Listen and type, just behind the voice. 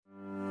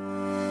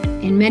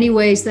In many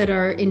ways that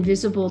are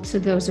invisible to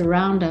those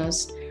around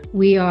us,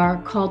 we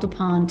are called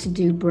upon to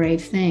do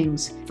brave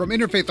things. From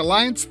Interfaith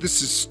Alliance,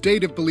 this is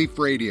State of Belief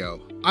Radio.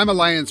 I'm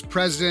Alliance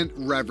President,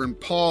 Reverend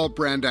Paul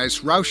Brandeis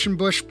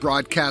Rauschenbusch,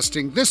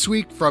 broadcasting this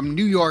week from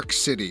New York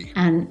City.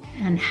 And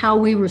how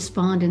we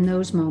respond in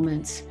those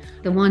moments,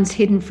 the ones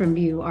hidden from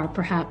view, are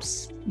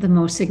perhaps the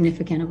most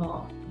significant of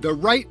all. The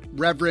Right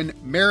Reverend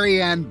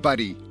Mariann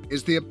Budde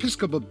is the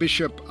Episcopal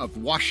Bishop of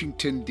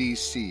Washington,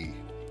 D.C.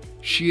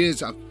 She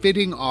is a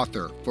fitting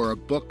author for a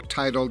book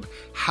titled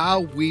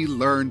How We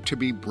Learn to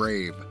Be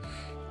Brave: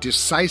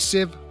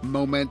 Decisive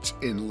Moments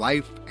in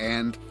Life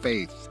and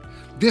Faith.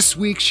 This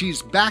week,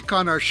 she's back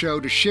on our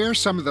show to share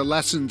some of the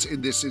lessons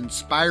in this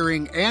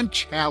inspiring and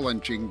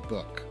challenging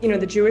book. You know,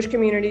 the Jewish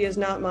community is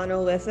not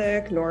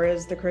monolithic, nor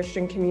is the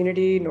Christian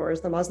community, nor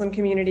is the Muslim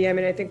community. I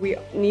mean, I think we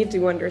need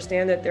to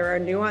understand that there are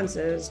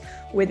nuances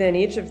within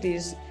each of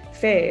these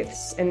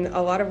faiths, and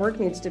a lot of work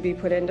needs to be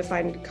put in to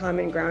find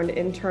common ground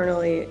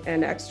internally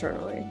and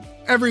externally.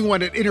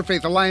 Everyone at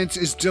Interfaith Alliance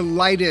is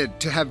delighted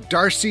to have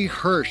Darcy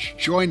Hirsch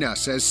join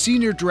us as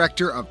Senior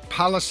Director of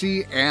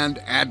Policy and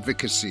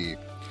Advocacy.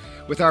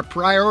 With our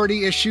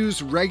priority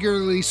issues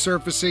regularly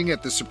surfacing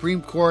at the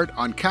Supreme Court,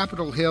 on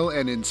Capitol Hill,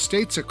 and in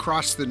states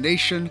across the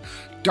nation,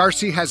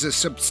 Darcy has a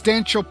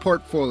substantial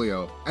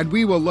portfolio, and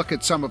we will look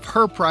at some of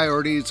her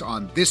priorities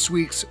on this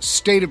week's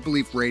State of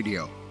Belief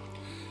Radio.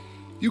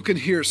 You can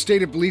hear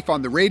State of Belief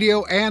on the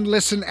radio and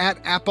listen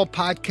at Apple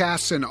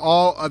Podcasts and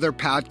all other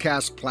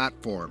podcast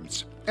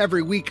platforms.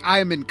 Every week, I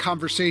am in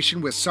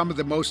conversation with some of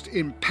the most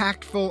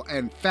impactful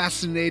and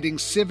fascinating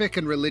civic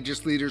and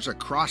religious leaders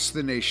across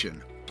the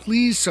nation.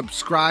 Please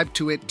subscribe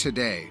to it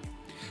today.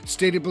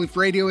 State of Belief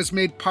Radio is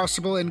made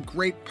possible in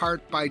great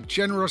part by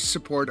generous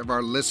support of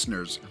our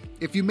listeners.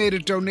 If you made a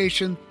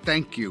donation,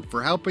 thank you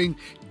for helping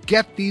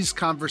get these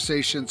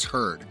conversations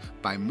heard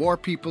by more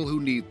people who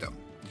need them.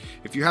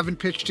 If you haven't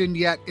pitched in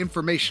yet,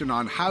 information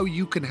on how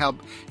you can help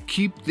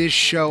keep this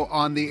show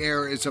on the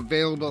air is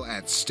available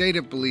at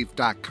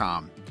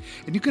stateofbelief.com.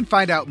 And you can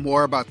find out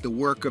more about the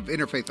work of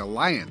Interfaith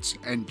Alliance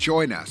and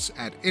join us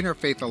at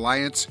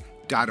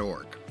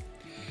interfaithalliance.org.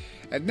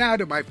 And now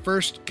to my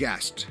first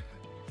guest.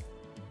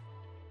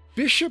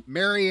 Bishop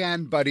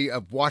Mariann Budde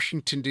of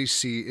Washington,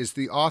 D.C. is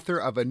the author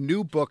of a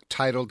new book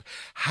titled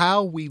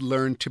How We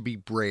Learn to Be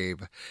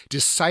Brave: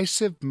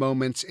 Decisive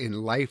Moments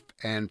in Life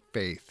and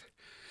Faith.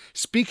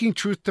 Speaking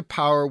truth to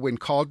power when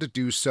called to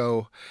do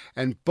so,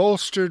 and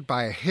bolstered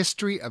by a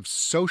history of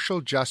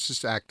social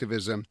justice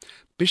activism,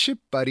 Bishop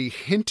Budde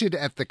hinted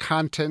at the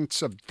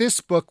contents of this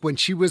book when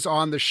she was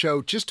on the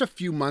show just a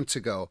few months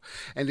ago,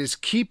 and is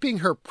keeping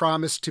her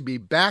promise to be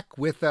back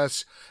with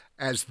us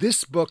as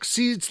this book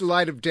sees the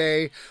light of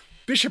day.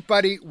 Bishop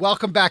Budde,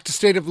 welcome back to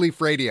State of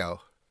Belief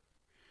Radio.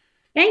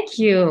 Thank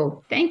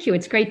you. Thank you.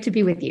 It's great to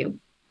be with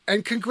you.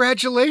 And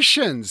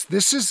congratulations.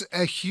 This is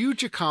a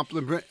huge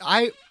accomplishment.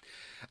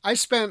 I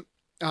spent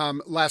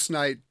last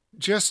night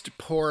just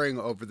poring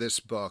over this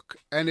book,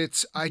 and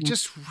I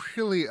just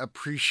really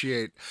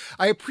appreciate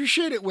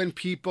it when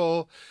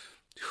people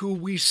who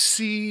we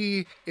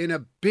see in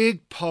a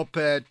big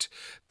pulpit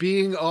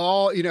being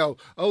all,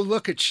 oh,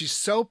 look she's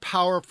so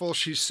powerful,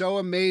 she's so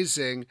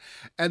amazing.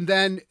 And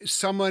then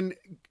someone,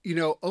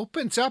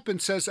 opens up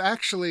and says,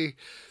 actually,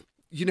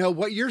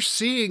 what you're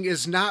seeing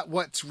is not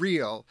what's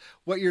real.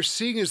 What you're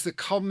seeing is the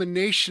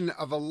culmination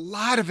of a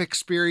lot of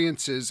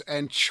experiences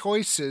and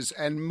choices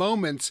and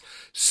moments,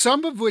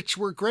 some of which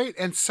were great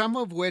and some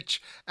of which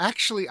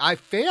actually I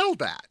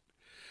failed at.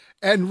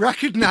 And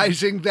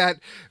recognizing that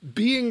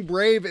being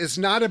brave is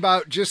not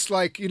about just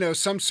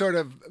some sort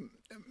of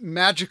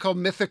magical,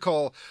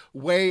 mythical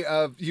way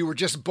of you were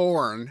just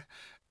born,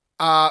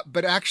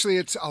 but actually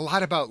it's a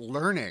lot about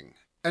learning.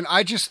 And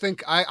I just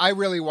think I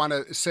really want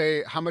to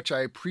say how much I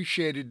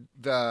appreciated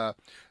the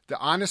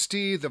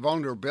honesty, the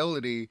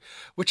vulnerability,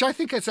 which I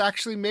think is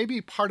actually maybe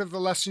part of the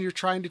lesson you're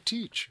trying to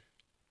teach.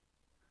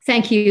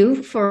 Thank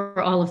you for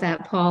all of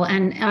that, Paul.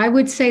 And I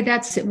would say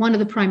that's one of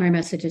the primary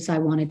messages I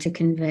wanted to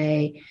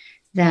convey,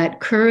 that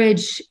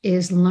courage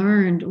is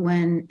learned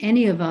when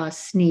any of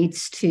us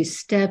needs to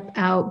step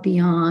out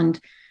beyond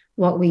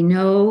what we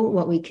know,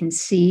 what we can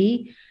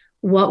see,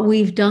 what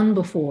we've done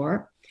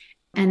before.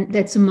 And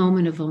that's a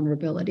moment of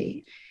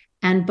vulnerability.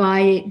 And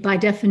by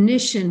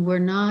definition, we're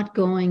not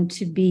going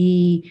to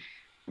be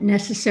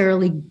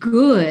necessarily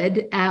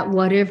good at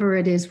whatever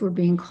it is we're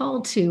being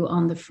called to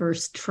on the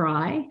first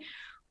try,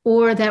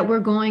 or that we're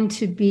going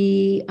to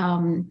be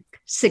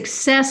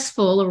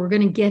successful, or we're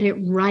going to get it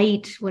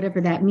right,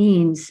 whatever that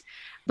means.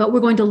 But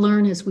we're going to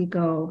learn as we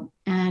go.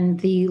 And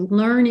the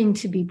learning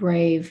to be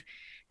brave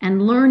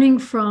and learning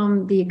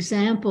from the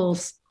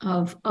examples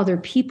of other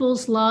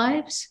people's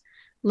lives,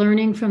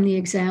 learning from the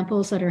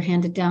examples that are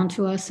handed down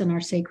to us in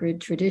our sacred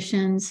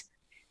traditions,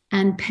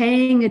 and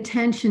paying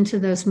attention to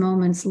those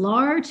moments,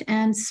 large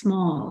and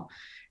small,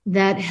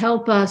 that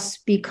help us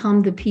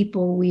become the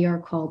people we are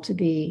called to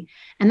be.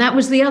 And that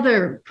was the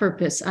other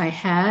purpose I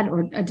had,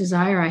 or a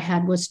desire I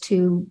had, was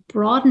to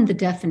broaden the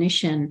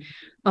definition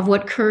of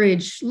what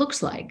courage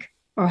looks like.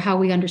 or how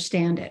we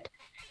understand it,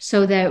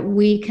 so that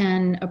we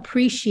can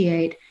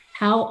appreciate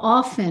how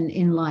often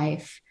in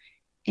life,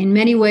 in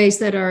many ways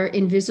that are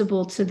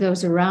invisible to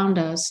those around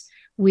us,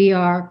 we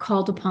are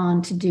called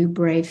upon to do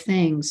brave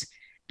things.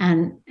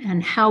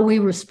 And how we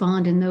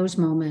respond in those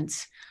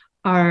moments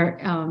are,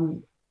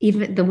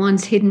 even the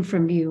ones hidden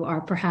from view,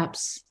 are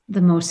perhaps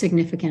the most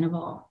significant of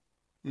all.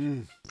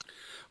 Mm.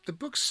 The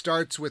book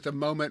starts with a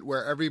moment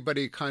where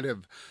everybody kind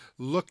of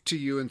looked to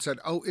you and said,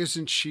 "Oh,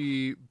 isn't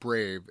she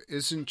brave?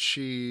 Isn't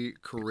she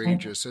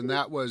courageous?" And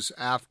that was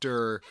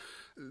after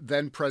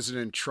then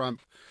President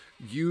Trump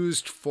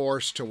used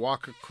force to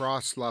walk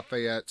across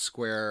Lafayette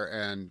Square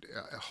and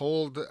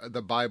hold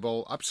the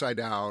Bible upside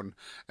down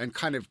and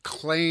kind of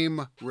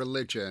claim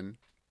religion,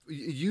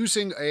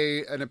 using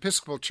an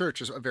Episcopal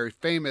church, a very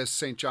famous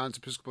St. John's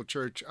Episcopal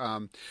Church,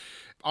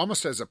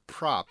 almost as a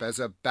prop, as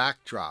a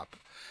backdrop.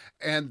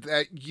 And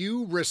that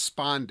you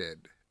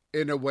responded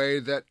in a way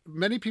that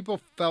many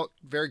people felt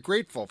very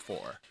grateful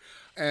for,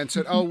 and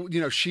said, "Oh,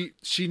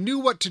 she knew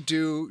what to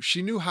do.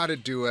 She knew how to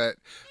do it.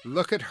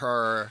 Look at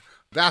her.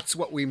 That's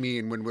what we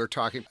mean when we're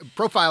talking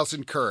profiles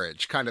in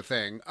courage," kind of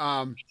thing.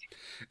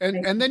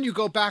 And then you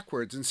go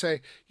backwards and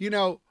say,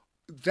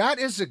 that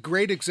is a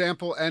great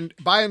example. And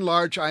by and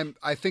large,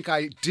 I think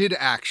I did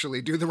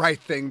actually do the right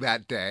thing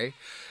that day.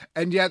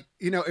 And yet,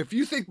 if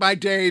you think my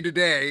day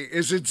today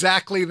is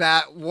exactly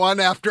that, one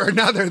after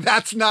another,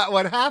 that's not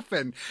what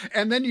happened.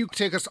 And then you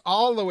take us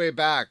all the way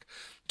back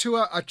to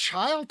a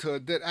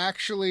childhood that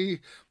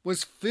actually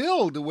was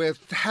filled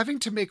with having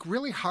to make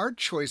really hard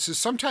choices,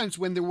 sometimes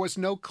when there was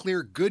no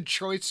clear good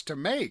choice to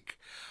make.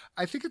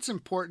 I think it's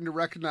important to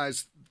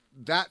recognize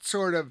that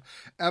sort of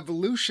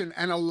evolution.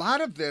 And a lot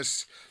of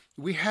this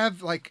we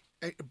have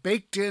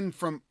baked in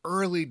from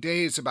early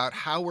days about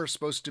how we're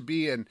supposed to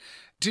be, and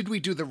did we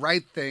do the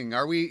right thing?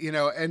 Are we,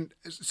 and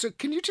so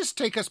can you just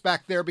take us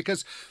back there?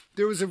 Because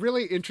there was a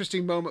really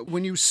interesting moment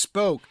when you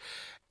spoke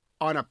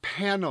on a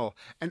panel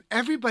and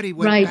everybody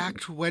went back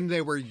to when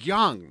they were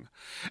young.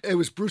 It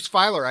was Bruce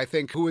Feiler, I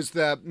think, who was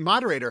the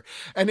moderator.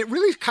 And it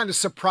really kind of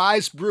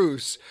surprised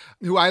Bruce,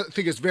 who I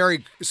think is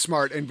very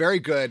smart and very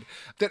good,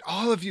 that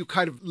all of you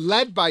kind of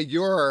led by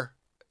your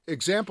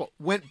example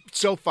went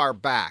so far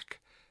back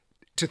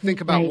to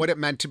think about what it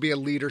meant to be a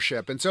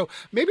leadership. And so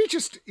maybe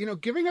just,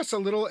 giving us a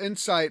little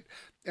insight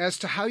as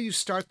to how you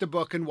start the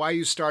book and why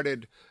you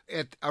started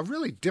at a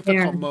really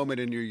difficult moment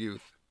in your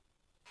youth.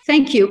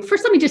 Thank you.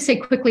 First, let me just say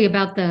quickly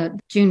about the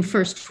June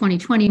 1st,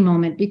 2020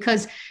 moment,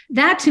 because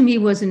that to me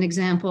was an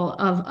example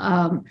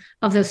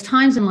of those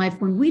times in life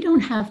when we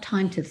don't have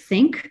time to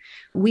think.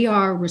 We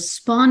are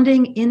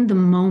responding in the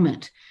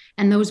moment.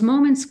 And those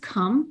moments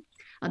come.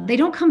 They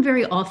don't come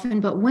very often,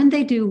 but when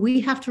they do,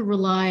 we have to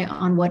rely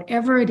on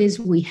whatever it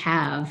is we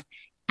have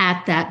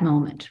at that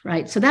moment,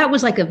 right? So that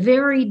was like a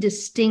very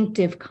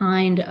distinctive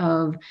kind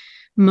of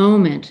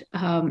moment.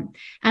 And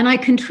I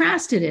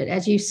contrasted it,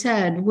 as you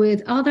said,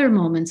 with other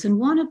moments, and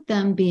one of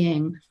them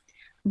being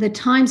the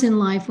times in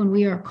life when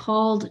we are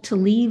called to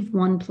leave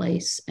one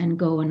place and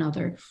go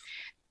another,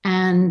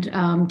 and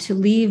to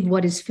leave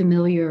what is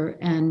familiar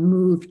and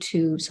move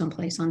to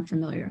someplace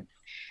unfamiliar.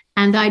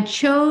 And I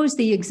chose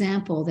the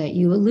example that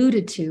you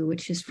alluded to,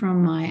 which is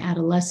from my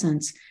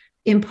adolescence,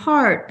 in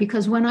part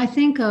because when I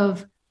think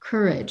of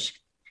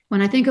courage,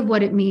 when I think of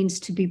what it means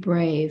to be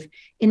brave,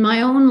 in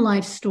my own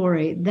life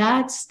story,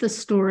 that's the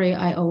story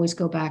I always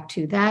go back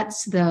to.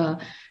 That's the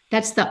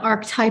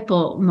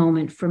archetypal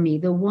moment for me,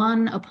 the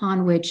one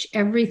upon which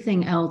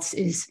everything else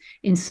is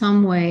in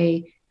some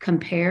way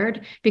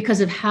compared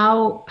because of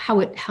how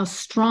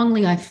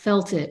strongly I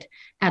felt it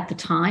at the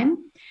time,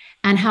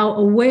 and how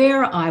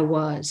aware I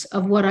was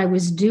of what I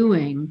was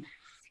doing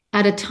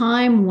at a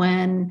time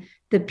when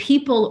the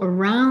people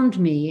around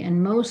me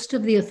and most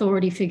of the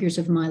authority figures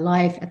of my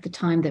life at the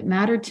time that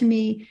mattered to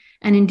me,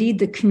 and indeed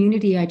the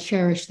community I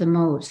cherished the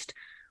most,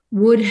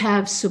 would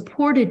have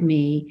supported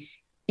me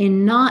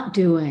in not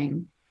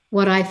doing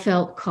what I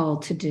felt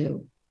called to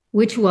do,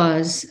 which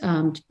was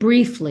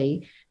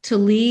briefly to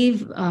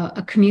leave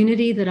a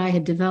community that I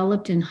had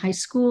developed in high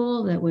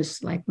school that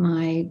was like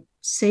my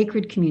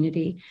sacred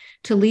community,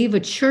 to leave a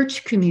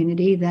church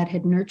community that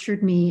had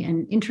nurtured me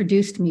and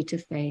introduced me to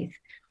faith,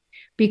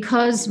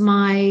 because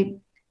my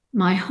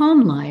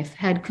home life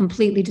had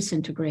completely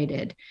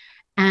disintegrated.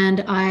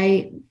 And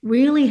I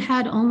really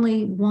had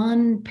only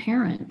one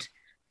parent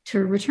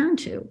to return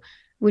to,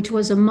 which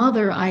was a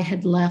mother I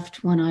had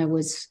left when I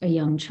was a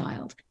young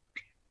child.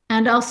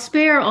 And I'll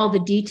spare all the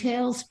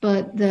details,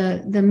 but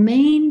the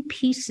main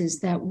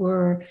pieces that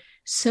were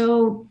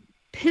so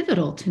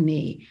pivotal to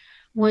me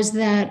was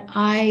that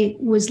I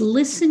was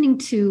listening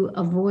to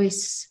a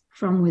voice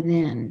from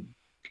within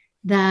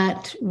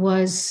that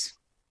was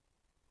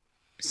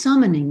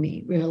summoning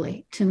me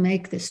really to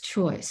make this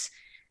choice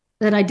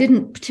that I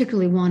didn't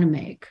particularly want to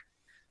make.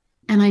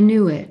 And I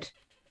knew it.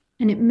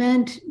 And it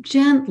meant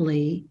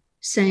gently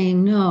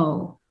saying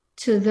no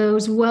to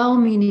those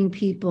well-meaning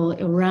people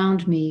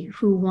around me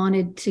who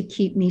wanted to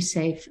keep me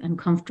safe and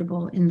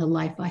comfortable in the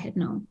life I had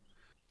known.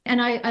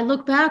 And I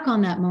look back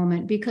on that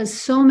moment because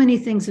so many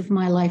things of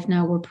my life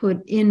now were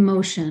put in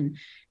motion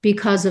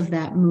because of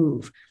that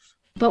move.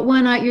 But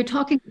when you're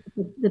talking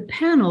the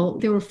panel,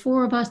 there were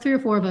three or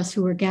four of us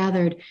who were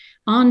gathered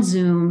on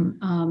Zoom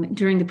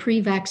during the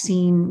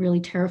pre-vaccine,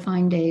 really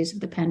terrifying days of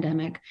the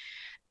pandemic.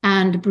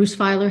 And Bruce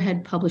Feiler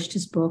had published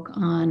his book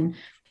on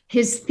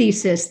his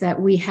thesis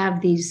that we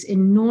have these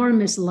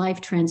enormous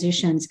life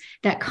transitions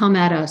that come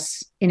at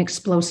us in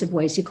explosive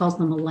ways. He calls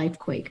them a life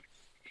quake.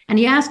 And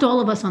he asked all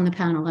of us on the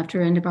panel after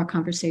the end of our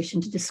conversation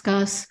to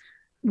discuss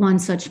one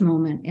such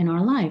moment in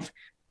our life.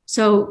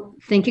 So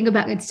thinking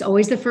about it's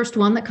always the first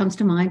one that comes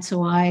to mind.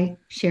 So I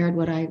shared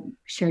what I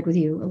shared with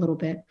you a little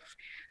bit,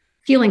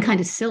 feeling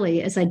kind of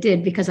silly as I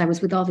did because I was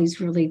with all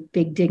these really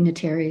big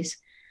dignitaries.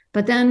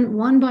 But then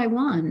one by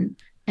one,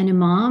 an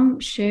imam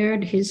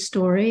shared his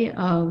story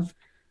of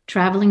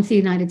traveling to the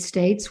United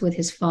States with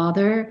his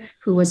father,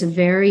 who was a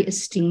very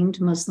esteemed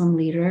Muslim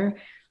leader,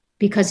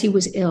 because he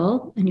was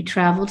ill, and he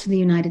traveled to the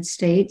United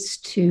States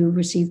to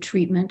receive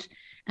treatment,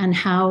 and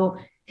how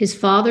his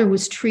father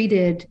was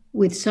treated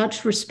with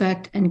such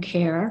respect and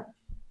care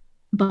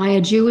by a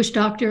Jewish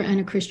doctor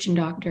and a Christian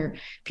doctor,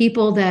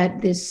 people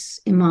that this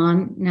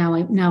imam, now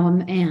a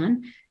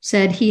man,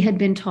 said he had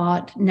been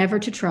taught never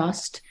to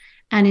trust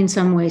and in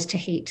some ways to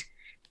hate.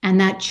 And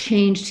that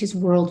changed his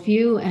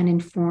worldview and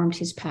informed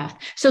his path.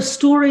 So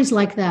stories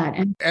like that.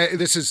 And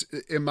this is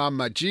Imam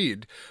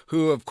Majid,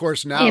 who, of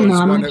course, now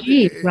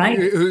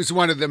who's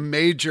one of the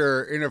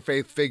major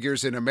interfaith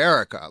figures in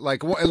America.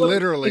 Like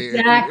literally,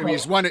 exactly.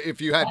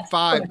 If you had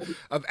five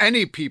of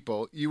any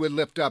people, you would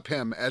lift up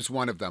him as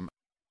one of them.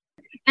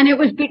 And it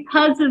was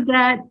because of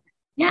that.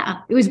 Yeah,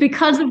 it was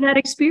because of that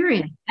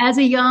experience as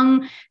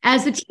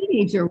a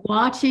teenager,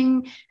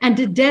 watching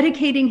and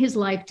dedicating his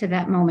life to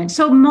that moment.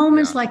 So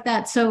moments like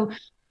that. So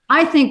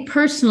I think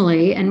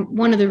personally, and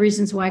one of the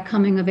reasons why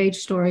coming of age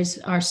stories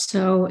are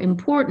so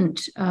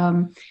important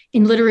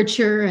in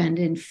literature and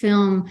in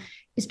film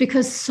is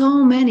because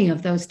so many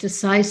of those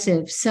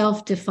decisive,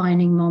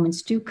 self-defining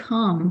moments do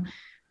come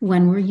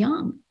when we're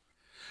young.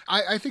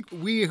 I think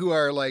we who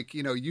are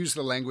use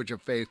the language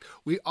of faith,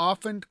 we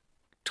often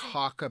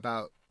talk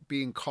about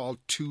being called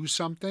to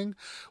something.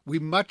 We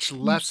much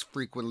less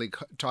frequently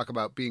talk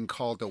about being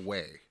called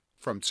away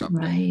from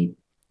something. Right.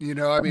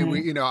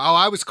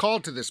 I was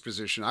called to this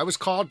position. I was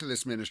called to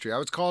this ministry. I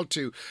was called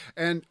to,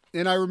 and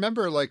I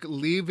remember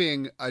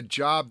leaving a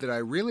job that I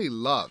really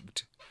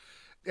loved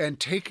and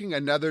taking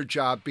another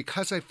job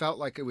because I felt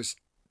like it was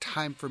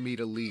time for me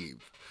to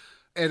leave.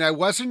 And I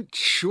wasn't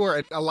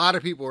sure. A lot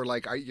of people were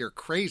like, you're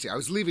crazy. I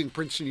was leaving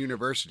Princeton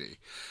University.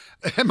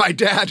 And my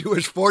dad, who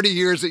was 40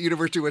 years at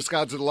University of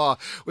Wisconsin Law,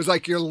 was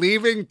like, you're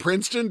leaving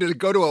Princeton to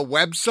go to a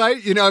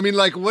website?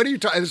 What are you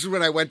talking? This is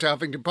when I went to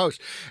Huffington Post.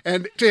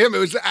 And to him, it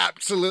was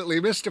absolutely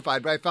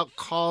mystified. But I felt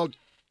called,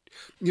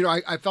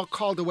 I felt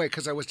called away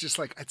because I was just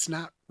like, it's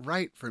not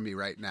right for me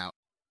right now.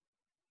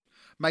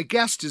 My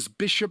guest is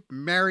Bishop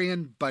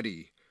Mariann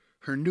Budde.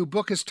 Her new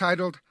book is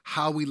titled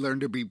How We Learn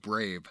to Be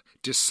Brave,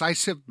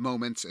 Decisive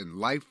Moments in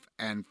Life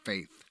and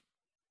Faith.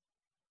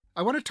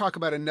 I want to talk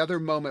about another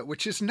moment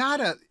which is not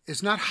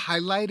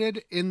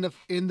highlighted in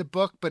the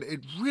book, but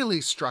it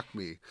really struck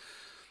me,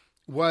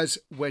 was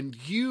when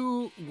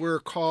you were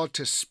called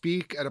to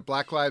speak at a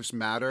Black Lives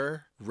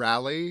Matter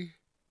rally,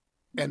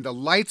 and the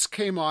lights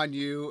came on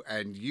you,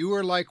 and you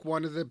were like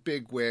one of the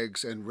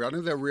bigwigs and one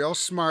of the real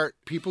smart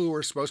people who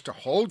were supposed to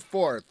hold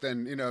forth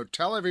and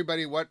tell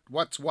everybody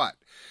what's what,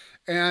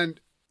 and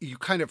you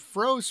kind of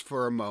froze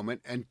for a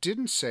moment and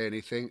didn't say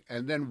anything,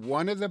 and then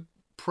one of the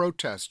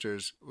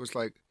protesters was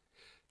like,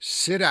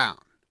 sit down.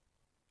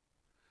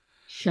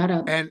 Shut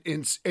up. And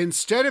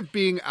instead of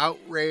being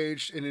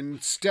outraged and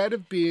instead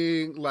of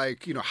being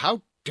like,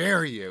 how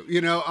dare you,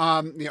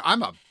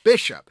 I'm a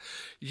bishop,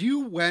 you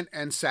went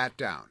and sat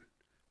down.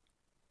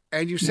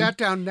 And you sat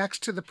down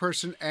next to the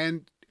person,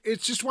 and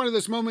it's just one of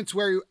those moments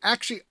where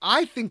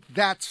I think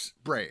that's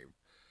brave.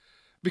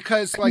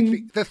 Because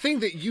the thing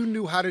that you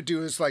knew how to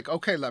do is like,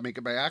 okay, let me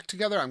get my act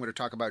together. I'm going to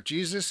talk about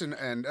Jesus and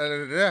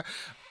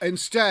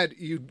Instead,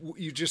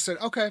 you just said,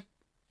 okay,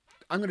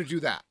 I'm going to do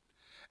that.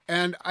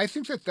 And I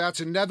think that's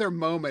another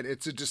moment.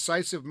 It's a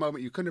decisive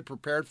moment you couldn't have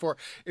prepared for.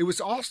 It was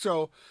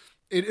also,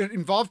 it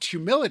involved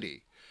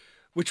humility,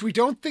 which we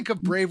don't think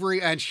of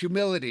bravery and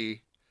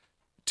humility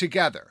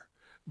together.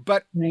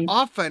 But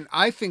often,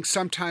 I think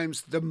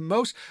sometimes that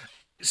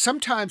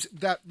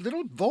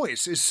little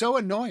voice is so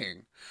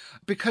annoying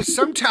because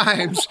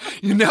sometimes,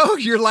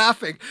 you're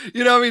laughing,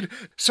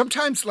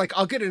 sometimes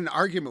I'll get in an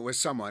argument with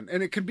someone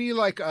and it can be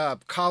like a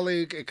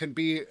colleague, it can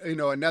be,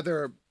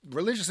 another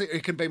religious,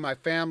 it can be my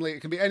family, it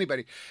can be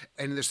anybody.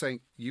 And they're saying,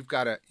 you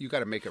got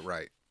to make it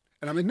right.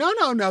 And I'm like,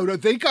 no,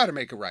 they got to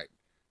make it right.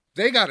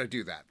 They got to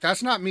do that.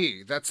 That's not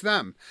me. That's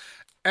them.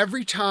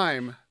 Every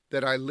time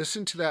that I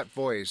listen to that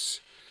voice,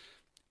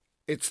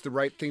 it's the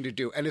right thing to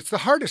do. And it's the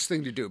hardest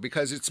thing to do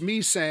because it's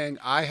me saying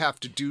I have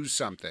to do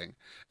something.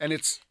 And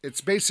it's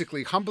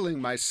basically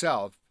humbling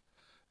myself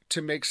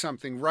to make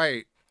something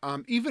right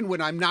even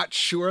when I'm not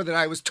sure that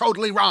I was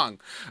totally wrong.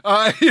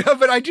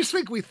 But I just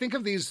think we think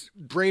of these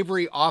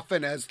bravery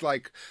often as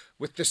like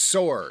with the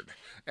sword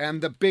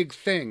and the big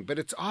thing, but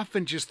it's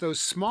often just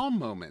those small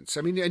moments.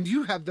 I mean, and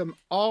you have them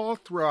all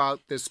throughout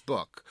this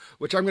book,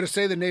 which I'm going to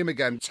say the name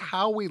again. It's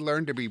How We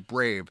Learn to Be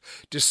Brave,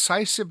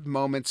 Decisive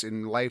Moments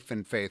in Life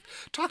and Faith.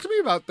 Talk to me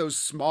about those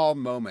small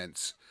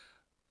moments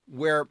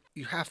where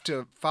you have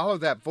to follow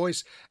that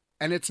voice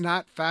and it's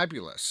not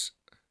fabulous.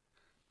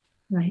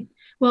 Right.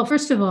 Well,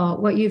 first of all,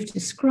 what you've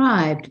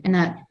described and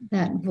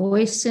that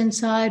voice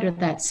inside or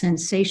that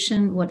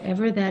sensation,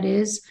 whatever that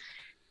is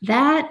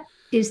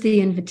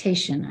the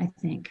invitation, I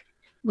think.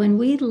 When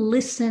we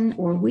listen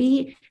or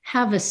we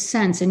have a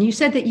sense, and you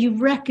said that you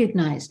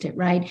recognized it,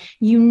 right?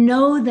 You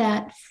know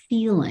that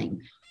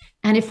feeling.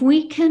 And if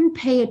we can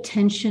pay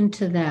attention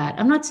to that,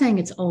 I'm not saying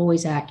it's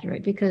always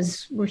accurate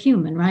because we're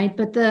human, right?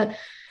 But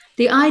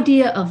the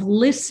idea of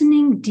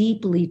listening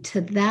deeply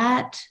to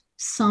that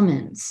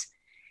summons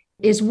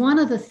is one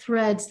of the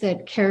threads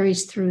that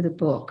carries through the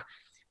book,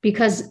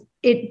 because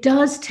it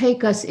does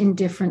take us in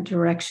different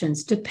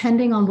directions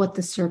depending on what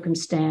the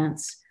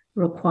circumstance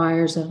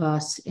requires of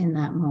us in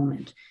that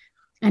moment.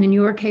 And in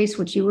your case,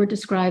 what you were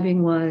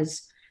describing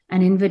was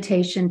an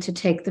invitation to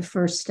take the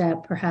first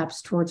step,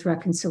 perhaps towards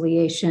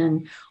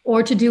reconciliation,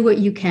 or to do what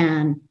you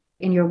can,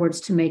 in your words,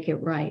 to make it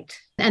right.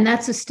 And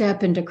that's a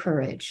step into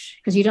courage,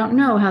 because you don't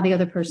know how the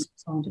other person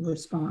is going to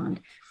respond.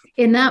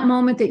 In that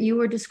moment that you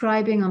were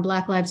describing on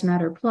Black Lives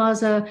Matter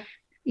Plaza,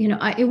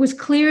 it was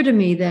clear to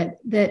me that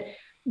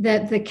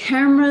the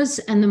cameras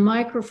and the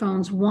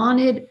microphones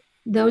wanted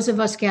those of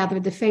us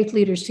gathered, the faith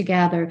leaders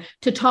together,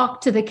 to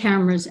talk to the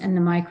cameras and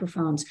the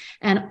microphones.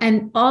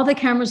 And all the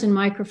cameras and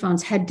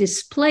microphones had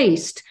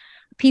displaced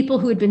people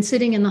who had been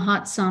sitting in the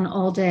hot sun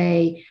all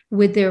day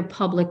with their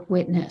public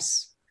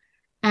witness.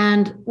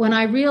 And when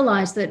I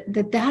realized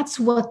that that's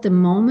what the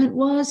moment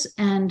was,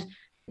 and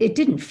it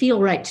didn't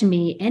feel right to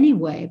me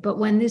anyway, but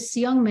when this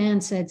young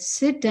man said,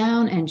 "Sit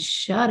down and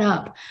shut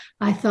up,"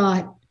 I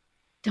thought,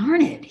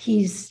 darn it,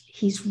 he's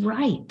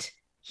right.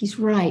 He's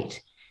right.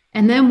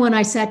 And then when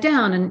I sat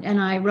down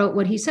and I wrote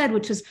what he said,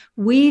 which was,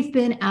 "We've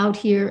been out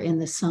here in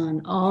the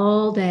sun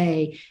all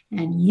day,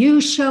 and you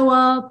show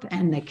up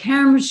and the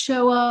cameras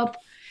show up.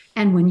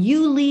 And when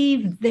you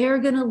leave, they're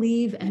going to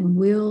leave and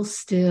we'll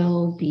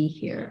still be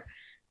here."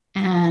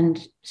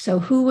 And so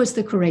who was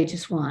the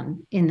courageous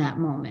one in that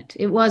moment?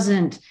 It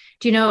wasn't,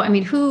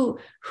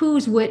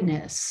 whose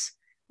witness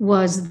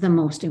was the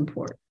most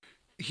important?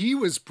 He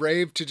was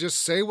brave to just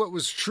say what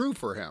was true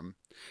for him.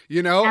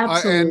 And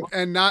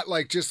not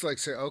just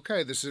say,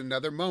 okay, this is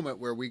another moment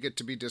where we get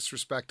to be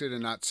disrespected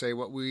and not say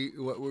what we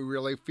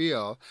really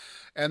feel.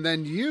 And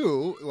then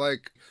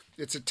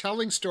it's a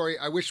telling story.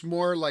 I wish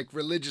more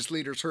religious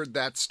leaders heard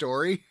that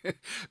story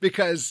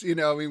because,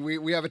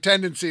 we have a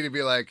tendency to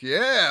be like,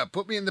 yeah,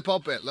 put me in the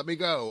pulpit, let me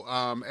go.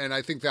 And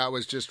I think that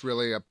was just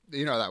really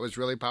that was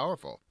really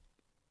powerful.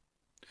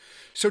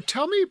 So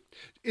tell me,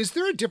 is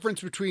there a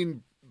difference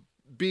between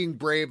being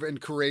brave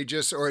and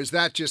courageous, or is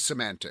that just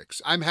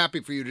semantics? I'm happy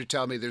for you to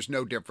tell me there's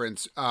no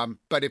difference.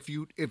 But if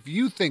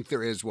you think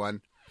there is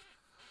one.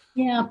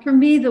 Yeah, for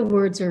me, the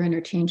words are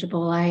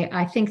interchangeable.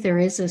 I think there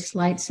is a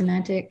slight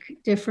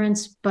semantic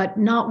difference, but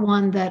not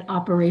one that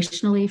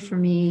operationally for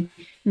me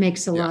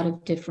makes a lot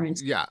of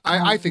difference. Yeah,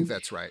 I think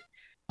that's right.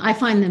 I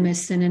find them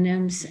as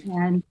synonyms,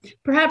 and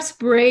perhaps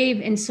brave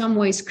in some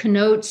ways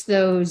connotes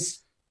those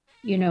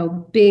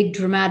big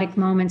dramatic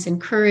moments,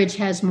 and courage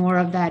has more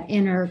of that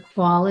inner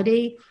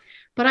quality.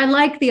 But I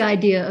like the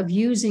idea of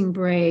using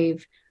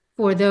brave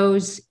for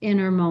those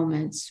inner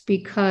moments,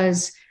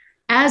 because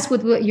as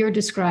with what you're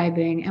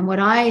describing and what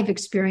I've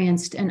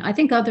experienced, and I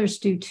think others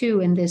do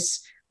too in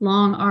this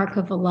long arc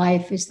of a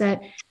life, is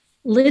that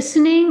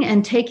listening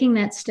and taking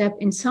that step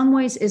in some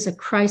ways is a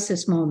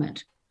crisis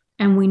moment.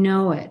 And we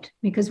know it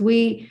because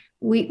we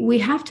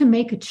have to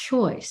make a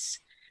choice.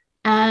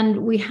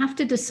 And we have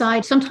to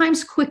decide,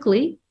 sometimes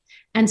quickly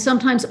and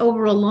sometimes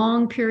over a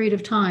long period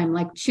of time,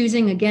 like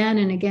choosing again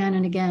and again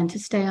and again to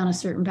stay on a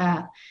certain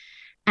path.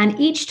 And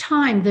each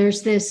time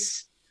there's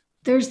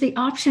the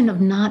option of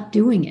not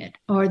doing it,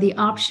 or the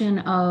option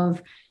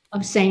of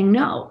saying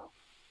no.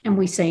 And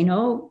we say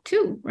no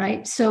too,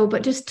 right? So,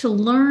 but just to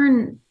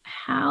learn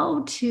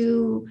how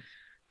to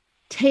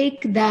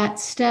take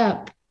that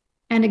step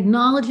and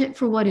acknowledge it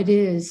for what it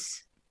is,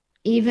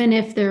 even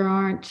if there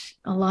aren't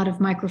a lot of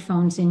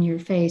microphones in your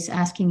face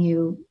asking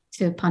you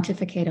to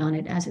pontificate on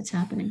it as it's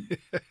happening.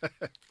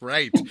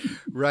 Right.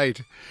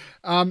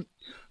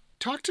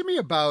 Talk to me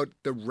about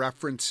the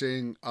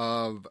referencing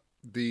of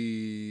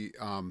the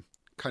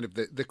kind of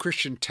the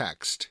Christian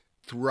text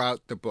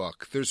throughout the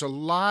book. There's a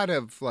lot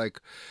of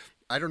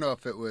I don't know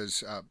if it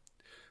was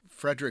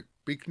Frederick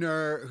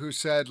Buechner who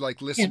said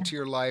listen to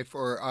your life,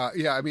 or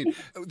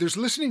there's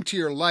listening to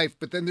your life,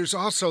 but then there's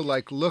also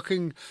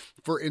looking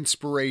for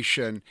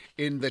inspiration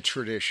in the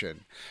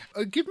tradition.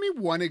 Give me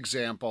one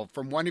example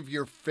from one of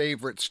your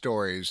favorite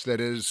stories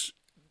that is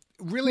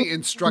really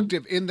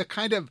instructive in the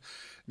kind of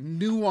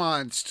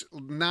nuanced,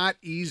 not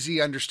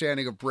easy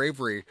understanding of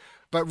bravery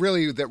but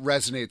really that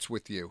resonates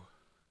with you?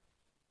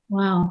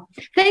 Wow.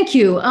 Thank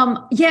you.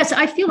 Yes,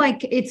 I feel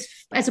like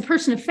as a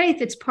person of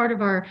faith, it's part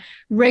of our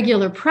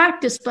regular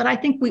practice, but I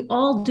think we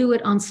all do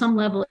it on some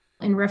level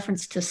in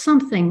reference to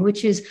something,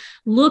 which is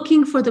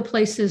looking for the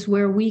places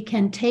where we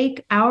can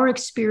take our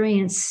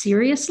experience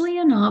seriously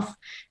enough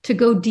to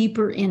go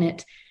deeper in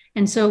it.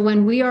 And so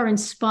when we are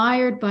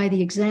inspired by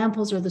the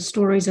examples or the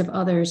stories of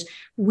others,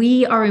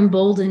 we are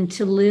emboldened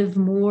to live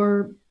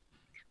more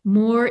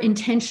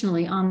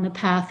intentionally on the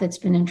path that's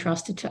been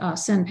entrusted to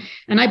us. And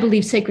I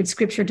believe sacred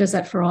scripture does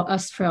that for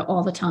us for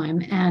all the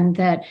time. And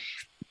that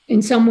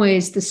in some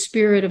ways, the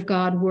Spirit of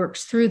God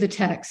works through the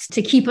text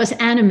to keep us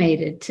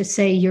animated, to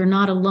say, you're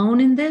not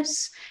alone in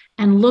this,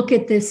 and look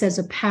at this as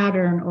a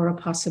pattern or a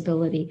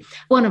possibility.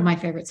 One of my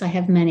favorites, I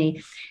have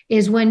many,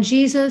 is when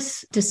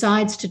Jesus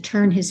decides to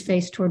turn his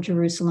face toward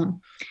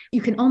Jerusalem.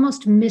 You can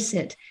almost miss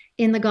it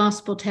in the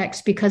gospel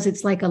text because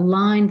it's like a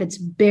line that's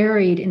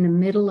buried in the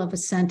middle of a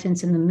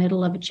sentence, in the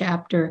middle of a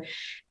chapter.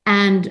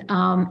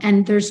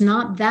 And there's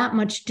not that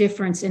much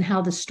difference in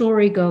how the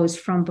story goes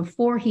from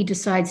before he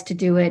decides to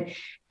do it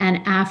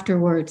and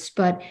afterwards.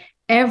 But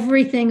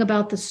everything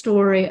about the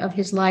story of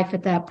his life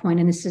at that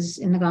point, and this is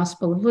in the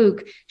Gospel of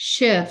Luke,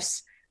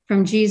 shifts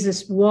from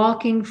Jesus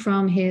walking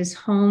from his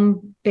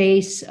home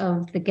base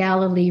of the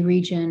Galilee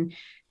region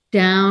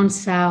down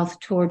south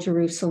toward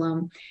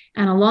Jerusalem.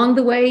 And along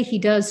the way, he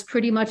does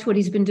pretty much what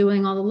he's been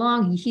doing all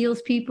along. He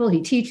heals people,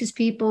 he teaches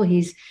people,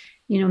 he's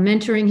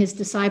mentoring his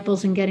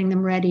disciples and getting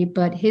them ready.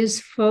 But his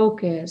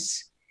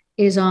focus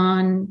is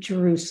on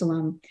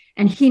Jerusalem.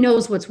 And he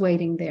knows what's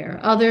waiting there.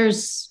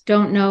 Others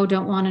don't know,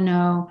 don't want to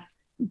know,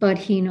 but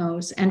he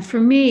knows. And for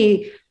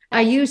me,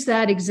 I use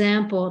that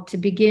example to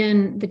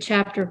begin the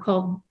chapter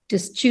called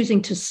Just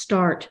Choosing to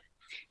Start.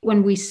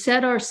 When we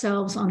set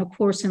ourselves on a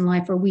course in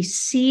life, or we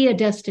see a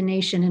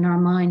destination in our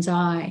mind's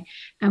eye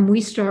and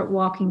we start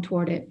walking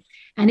toward it.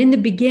 And in the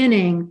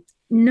beginning,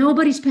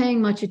 nobody's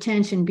paying much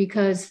attention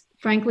because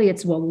frankly,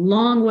 it's a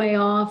long way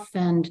off.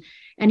 And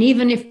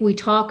even if we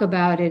talk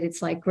about it,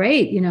 it's like,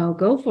 great,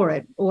 go for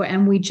it.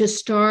 And we just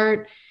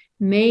start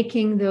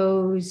making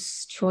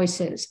those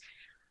choices.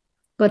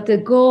 But the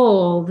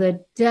goal,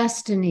 the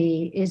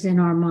destiny is in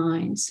our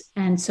minds.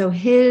 And so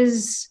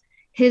his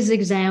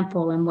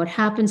example and what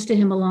happens to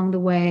him along the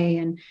way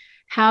and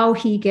how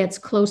he gets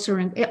closer.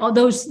 And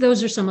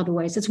those are some of the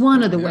ways. It's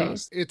one of the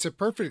ways. It's a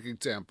perfect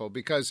example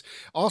because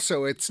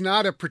also it's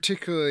not a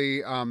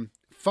particularly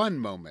fun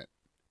moment.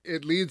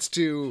 It leads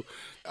to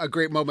a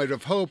great moment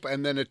of hope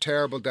and then a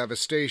terrible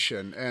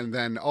devastation and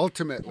then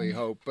ultimately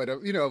hope. But,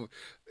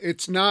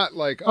 it's not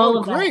like,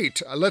 oh,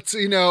 great, let's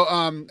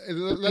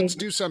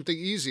do something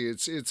easy.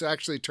 It's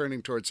actually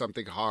turning towards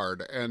something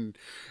hard. And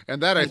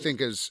that I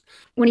think is.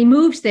 When he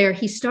moves there,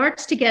 he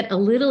starts to get a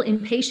little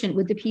impatient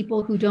with the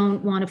people who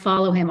don't want to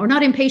follow him, or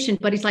not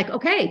impatient, but he's like,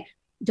 okay,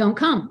 don't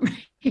come.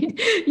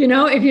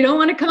 If you don't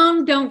want to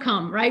come, don't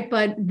come, right?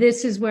 But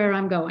this is where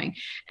I'm going.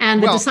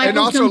 And the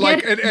disciples don't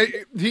get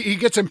it. He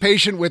gets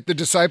impatient with the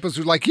disciples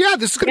who are like, yeah,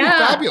 this is going to be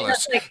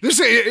fabulous.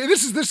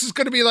 This is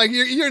going to be like,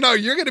 you're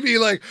going to be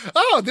like,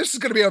 oh, this is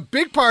going to be a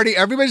big party.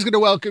 Everybody's going to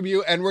welcome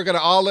you and we're going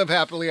to all live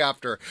happily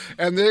after.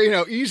 And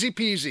easy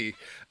peasy,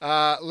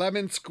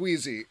 lemon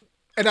squeezy.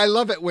 And I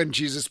love it when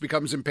Jesus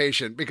becomes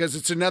impatient because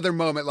it's another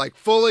moment like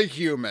fully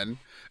human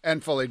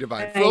and fully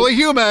divine. Right. Fully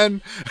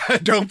human,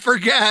 don't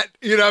forget.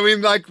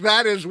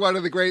 That is one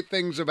of the great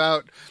things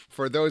about,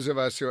 for those of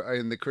us who are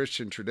in the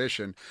Christian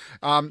tradition.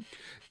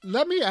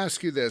 Let me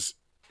ask you this.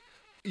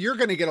 You're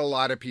going to get a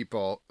lot of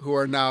people who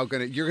are now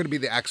you're going to be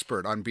the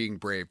expert on being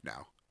brave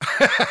now.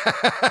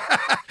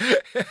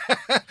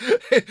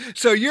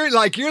 So you're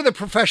the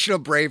professional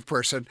brave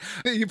person.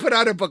 You put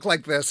out a book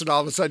like this and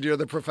all of a sudden you're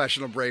the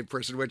professional brave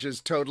person, which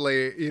is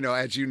totally,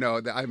 as you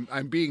know, that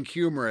I'm being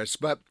humorous,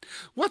 but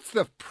what's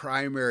the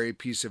primary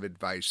piece of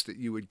advice that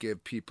you would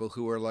give people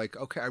who are like,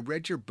 okay, I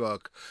read your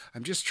book.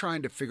 I'm just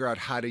trying to figure out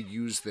how to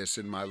use this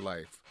in my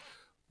life.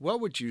 What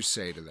would you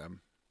say to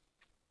them?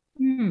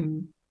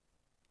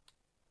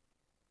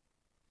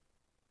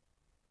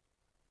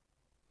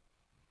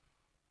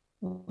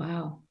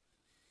 Wow.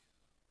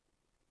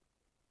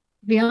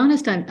 To be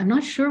honest, I'm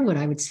not sure what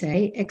I would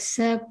say,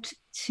 except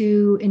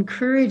to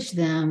encourage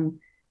them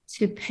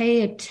to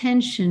pay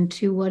attention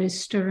to what is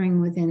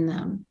stirring within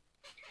them.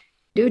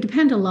 It would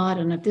depend a lot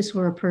on if this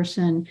were a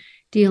person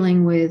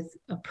dealing with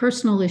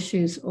personal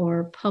issues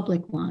or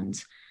public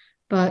ones,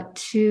 but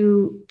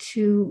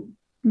to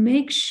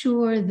make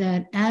sure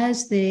that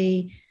as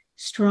they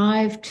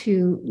strive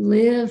to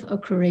live a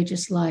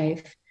courageous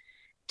life,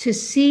 to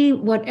see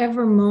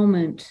whatever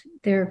moment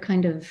they're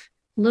kind of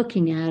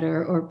looking at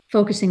or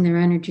focusing their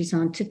energies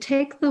on, to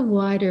take the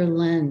wider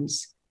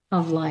lens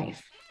of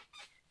life.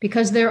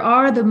 Because there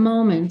are the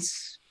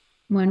moments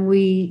when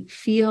we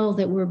feel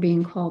that we're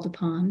being called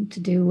upon to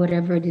do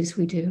whatever it is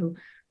we do.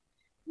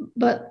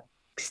 But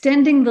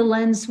extending the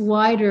lens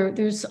wider,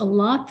 there's a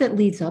lot that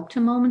leads up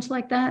to moments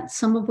like that,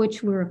 some of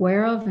which we're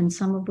aware of and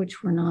some of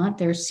which we're not.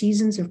 There are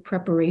seasons of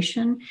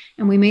preparation,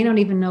 and we may not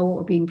even know what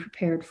we're being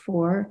prepared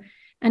for.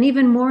 And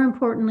even more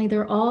importantly,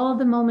 there are all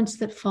the moments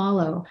that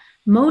follow,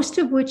 most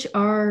of which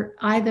are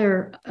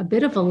either a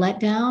bit of a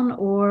letdown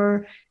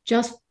or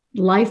just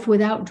life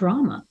without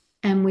drama.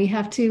 And we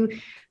have to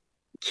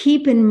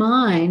keep in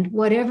mind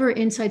whatever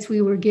insights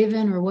we were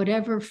given or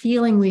whatever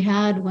feeling we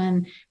had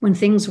when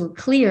things were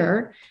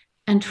clear,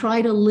 and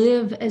try to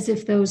live as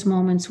if those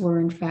moments were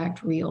in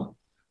fact real.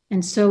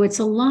 And so it's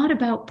a lot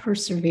about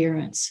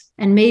perseverance.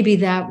 And maybe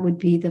that would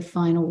be the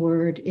final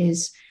word,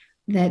 is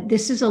that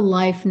this is a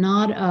life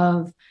not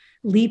of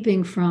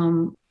leaping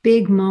from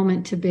big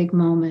moment to big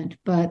moment,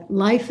 but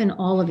life in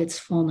all of its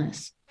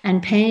fullness,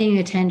 and paying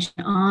attention,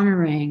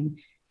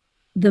 honoring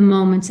the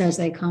moments as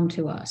they come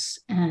to us,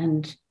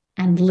 and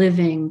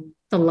living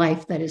the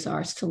life that is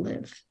ours to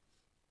live.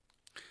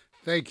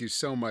 Thank you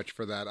so much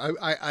for that.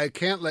 I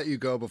can't let you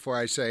go before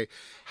I say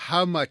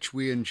how much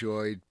we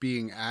enjoyed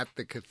being at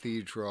the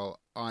cathedral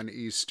on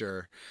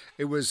Easter.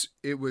 It was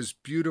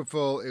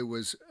beautiful. It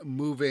was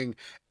moving.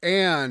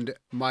 And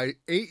my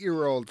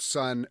 8-year-old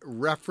son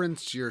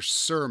referenced your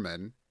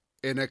sermon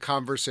in a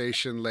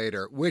conversation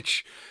later,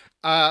 which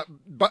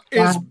but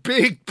is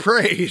big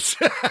praise.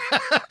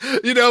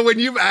 When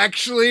you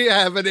actually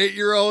have an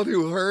 8-year-old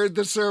who heard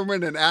the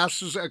sermon and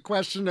asks a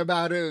question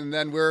about it, and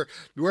then we're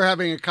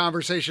having a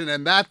conversation,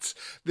 and that's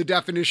the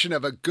definition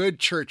of a good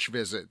church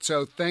visit.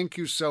 So thank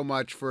you so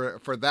much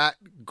for that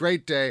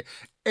great day,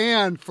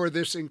 and for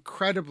this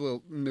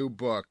incredible new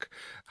book,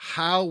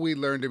 How We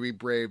Learn to Be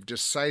Brave,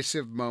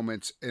 Decisive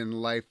Moments in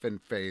Life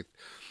and Faith.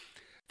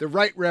 The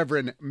Right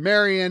Reverend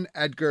Mariann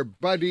Edgar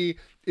Budde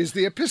is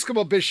the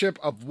Episcopal Bishop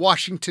of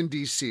Washington,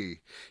 D.C.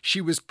 She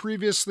was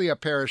previously a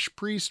parish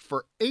priest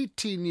for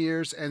 18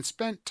 years and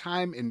spent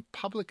time in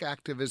public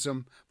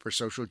activism for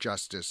social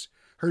justice.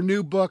 Her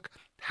new book,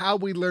 How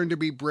We Learn to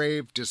Be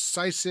Brave,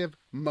 Decisive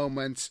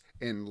Moments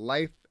in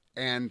Life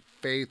and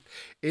Faith.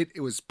 It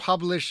was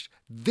published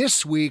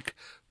this week.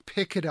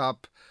 Pick it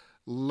up,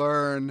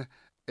 learn,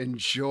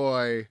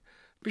 enjoy.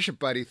 Bishop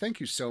Budde,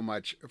 thank you so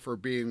much for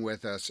being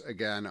with us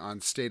again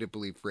on State of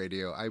Belief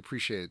Radio. I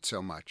appreciate it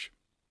so much.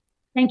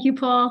 Thank you,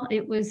 Paul.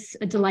 It was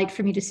a delight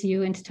for me to see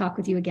you and to talk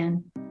with you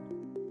again.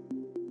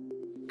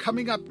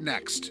 Coming up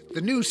next,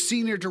 the new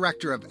Senior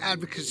Director of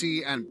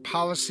Advocacy and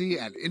Policy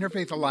at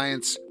Interfaith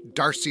Alliance,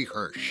 Darcy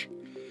Hirsch.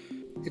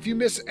 If you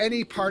miss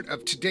any part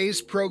of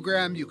today's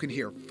program, you can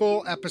hear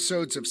full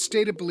episodes of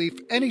State of Belief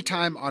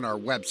anytime on our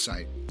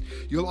website.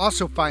 You'll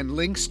also find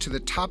links to the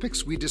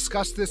topics we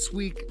discussed this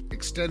week,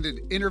 extended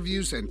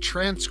interviews and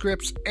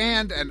transcripts,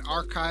 and an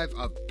archive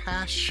of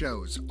past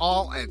shows,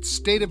 all at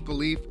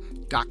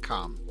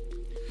stateofbelief.com.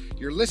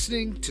 You're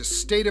listening to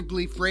State of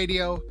Belief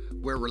Radio,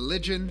 where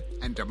religion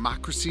and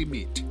democracy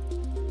meet.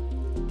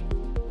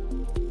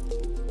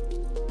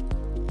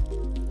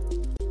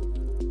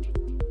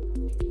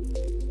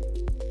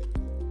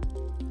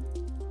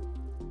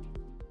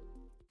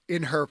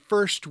 In her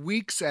first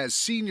weeks as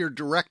Senior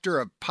Director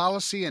of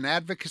Policy and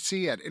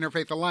Advocacy at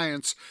Interfaith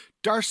Alliance,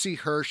 Darcy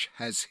Hirsch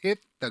has hit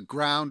the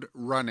ground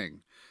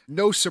running.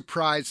 No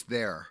surprise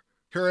there.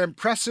 Her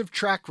impressive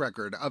track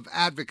record of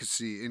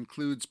advocacy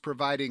includes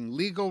providing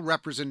legal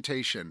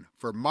representation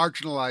for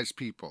marginalized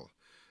people,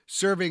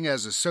 serving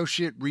as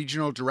Associate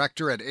Regional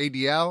Director at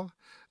ADL,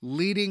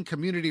 leading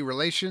community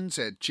relations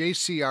at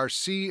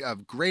JCRC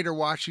of Greater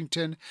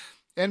Washington,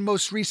 and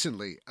most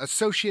recently,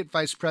 Associate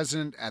Vice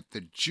President at the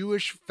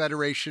Jewish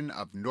Federation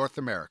of North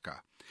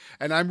America.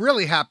 And I'm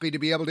really happy to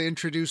be able to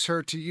introduce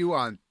her to you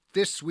on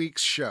this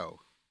week's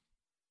show.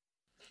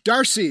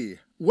 Darcy,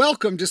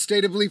 welcome to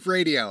State of Belief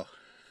Radio.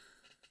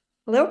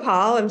 Hello,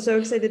 Paul. I'm so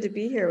excited to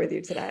be here with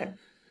you today.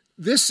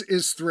 This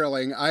is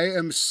thrilling. I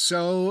am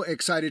so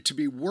excited to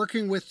be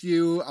working with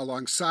you,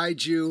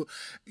 alongside you.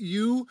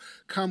 You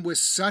come with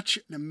such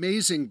an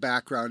amazing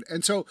background.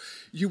 And so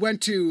you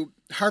went to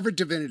Harvard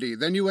Divinity,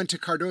 then you went to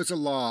Cardozo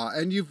Law,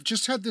 and you've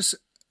just had this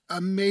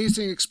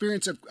amazing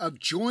experience of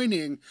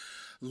joining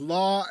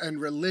law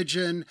and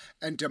religion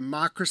and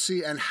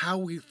democracy and how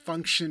we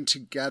function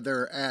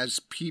together as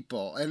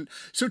people. And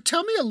so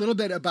tell me a little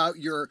bit about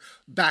your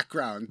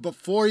background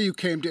before you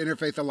came to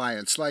Interfaith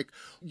Alliance. Like,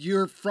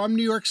 you're from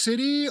New York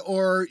City,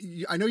 or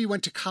I know you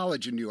went to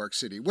college in New York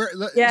City.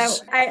 Yeah,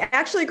 I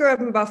actually grew up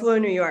in Buffalo,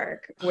 New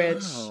York,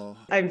 which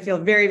I feel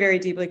very, very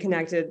deeply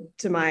connected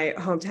to my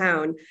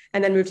hometown,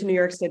 and then moved to New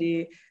York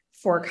City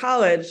for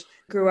college.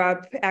 Grew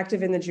up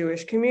active in the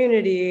Jewish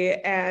community,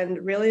 and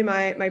really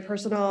my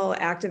personal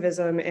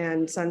activism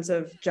and sense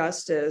of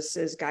justice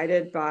is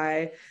guided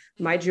by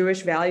my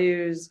Jewish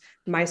values,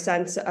 my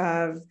sense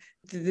of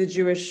the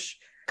Jewish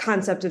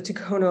concept of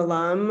tikkun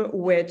olam,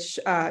 which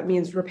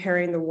means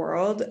repairing the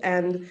world.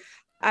 And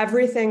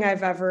everything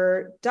I've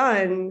ever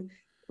done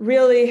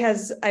really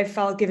has, I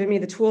felt, given me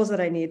the tools that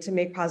I need to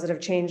make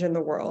positive change in the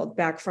world,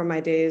 back from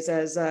my days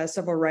as a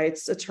civil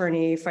rights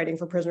attorney fighting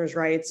for prisoners'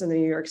 rights in the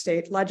New York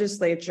State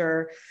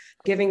legislature,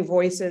 giving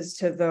voices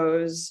to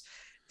those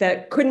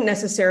that couldn't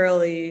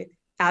necessarily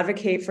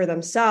advocate for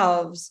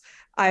themselves.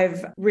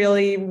 I've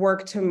really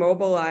worked to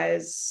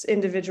mobilize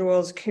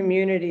individuals,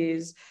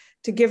 communities,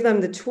 to give them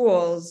the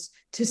tools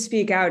to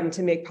speak out and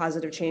to make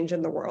positive change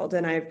in the world.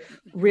 And I've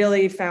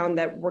really found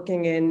that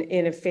working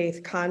in a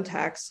faith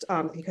context,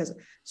 because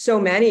so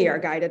many are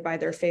guided by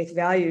their faith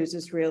values,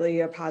 is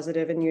really a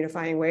positive and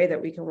unifying way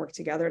that we can work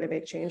together to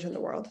make change in the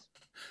world.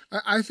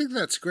 I think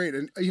that's great.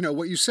 And,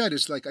 what you said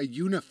is like a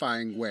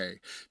unifying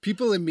way.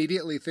 People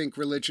immediately think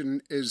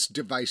religion is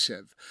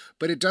divisive,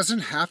 but it doesn't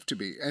have to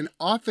be. And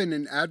often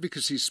in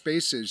advocacy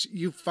spaces,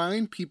 you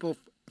find people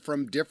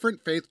from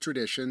different faith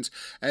traditions,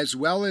 as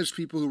well as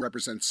people who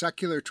represent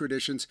secular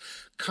traditions,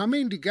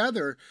 coming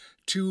together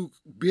to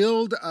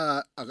build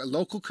a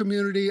local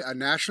community, a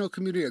national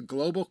community, a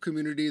global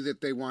community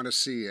that they want to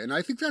see. And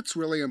I think that's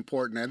really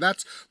important. And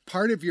that's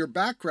part of your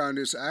background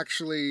is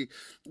actually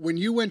when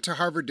you went to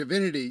Harvard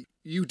Divinity,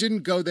 you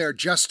didn't go there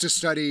just to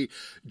study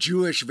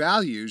Jewish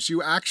values.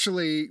 You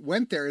actually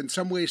went there in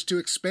some ways to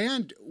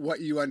expand what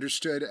you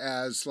understood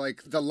as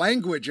like the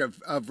language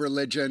of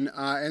religion.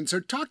 And so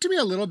talk to me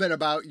a little bit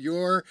about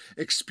your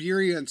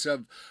experience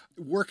of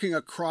working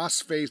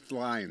across faith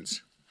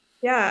lines.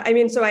 Yeah, I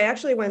mean, so I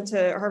actually went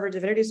to Harvard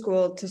Divinity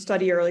School to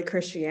study early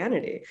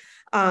Christianity.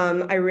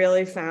 I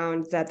really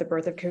found that the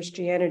birth of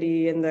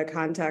Christianity in the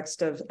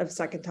context of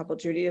Second Temple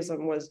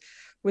Judaism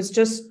was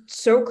just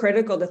so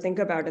critical to think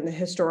about in the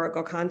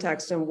historical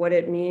context and what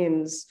it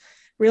means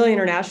really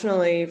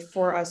internationally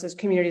for us as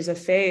communities of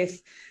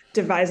faith,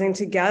 devising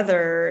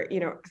together,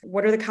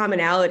 what are the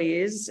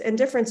commonalities and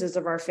differences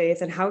of our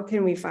faith and how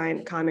can we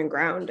find common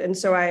ground? And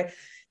so I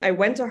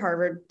went to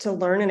Harvard to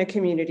learn in a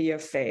community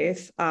of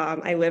faith.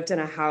 I lived in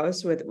a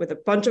house with a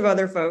bunch of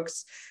other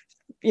folks,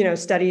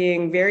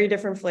 studying very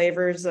different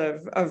flavors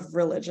of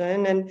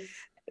religion. And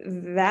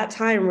that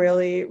time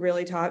really,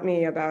 really taught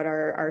me about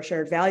our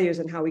shared values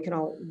and how we can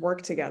all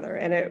work together.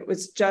 And it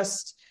was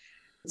just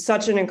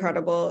such an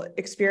incredible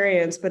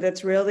experience, but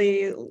it's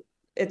really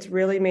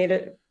made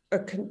it a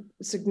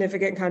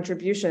significant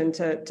contribution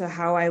to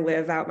how I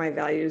live out my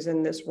values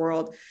in this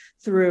world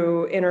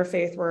through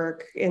interfaith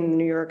work in the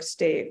New York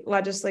State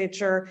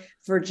Legislature,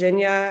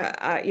 Virginia.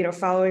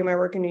 Following my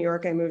work in New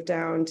York, I moved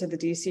down to the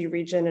DC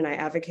region and I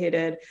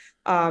advocated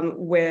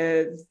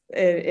with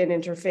an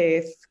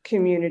interfaith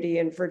community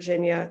in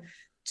Virginia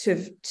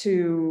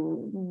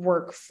to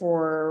work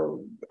for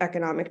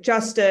economic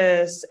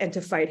justice and to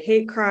fight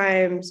hate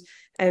crimes,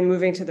 and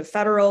moving to the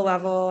federal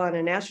level on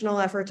a national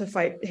effort to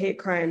fight hate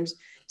crimes.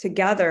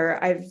 Together,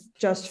 I've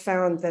just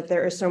found that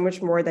there is so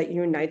much more that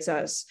unites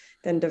us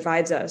than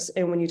divides us.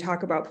 And when you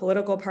talk about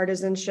political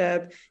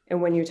partisanship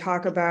and when you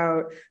talk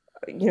about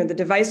the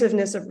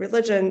divisiveness of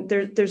religion,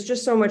 there's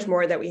just so much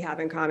more that we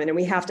have in common, and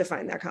we have to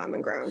find that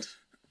common ground.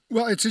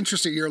 Well, it's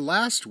interesting. Your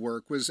last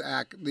work was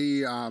at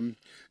the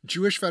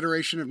Jewish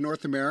Federation of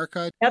North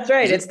America. That's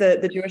right. It's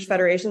the Jewish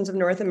Federations of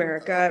North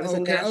America. It was a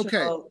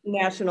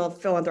national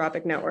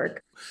philanthropic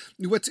network.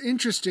 What's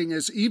interesting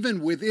is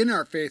even within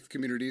our faith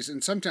communities,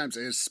 and sometimes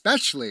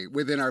especially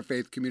within our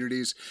faith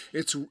communities,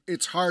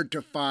 it's hard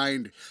to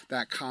find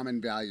that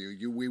common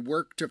value. We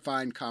work to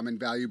find common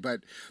value,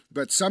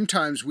 but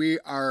sometimes we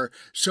are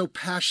so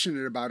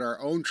passionate about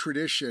our own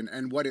tradition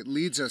and what it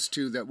leads us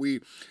to that we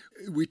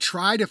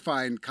try to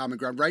find common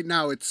ground. Right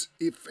now, it's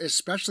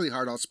especially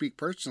hard. I'll speak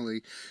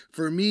personally.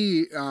 For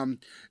me,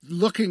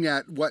 looking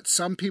at what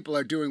some people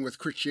are doing with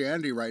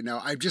Christianity right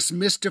now, I'm just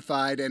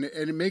mystified, and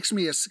it makes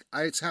me,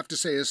 I have to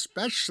say,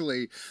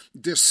 especially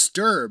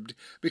disturbed,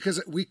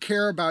 because we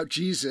care about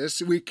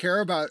Jesus, we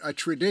care about a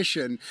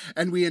tradition,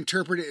 and we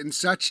interpret it in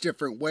such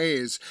different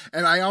ways.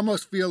 And I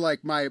almost feel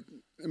like my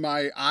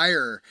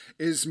ire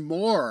is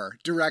more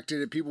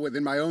directed at people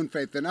within my own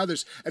faith than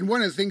others. And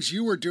one of the things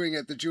you were doing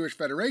at the Jewish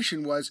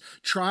Federation was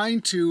trying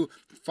to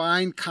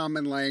find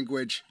common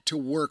language to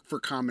work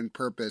for common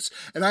purpose.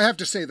 And I have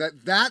to say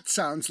that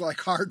sounds like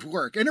hard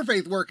work.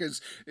 Interfaith work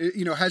has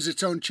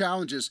its own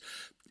challenges.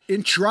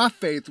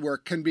 Intra-faith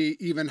work can be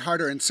even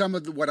harder. And some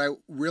of what I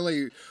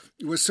really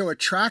was so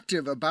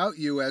attractive about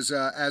you as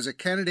a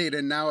candidate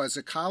and now as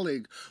a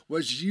colleague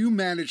was you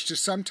managed to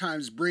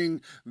sometimes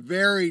bring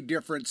very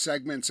different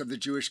segments of the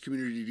Jewish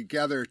community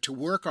together to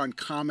work on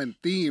common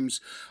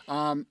themes.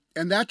 And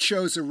that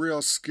shows a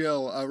real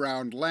skill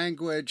around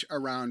language,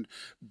 around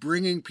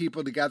bringing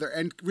people together,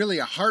 and really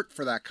a heart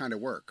for that kind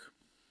of work.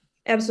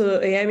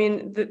 Absolutely. I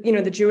mean,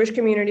 the Jewish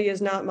community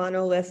is not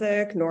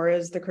monolithic, nor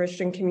is the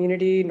Christian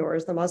community, nor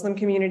is the Muslim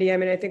community. I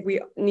mean, I think we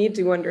need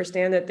to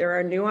understand that there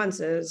are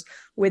nuances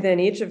within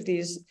each of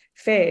these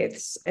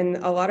faiths, and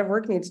a lot of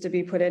work needs to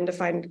be put in to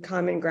find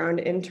common ground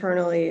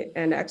internally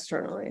and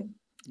externally.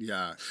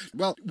 Yeah.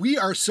 Well, we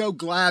are so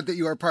glad that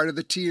you are part of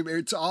the team.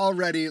 It's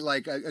already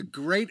like a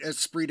great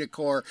esprit de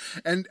corps.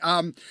 And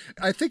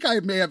I think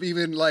I may have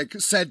even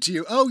said to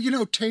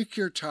you, take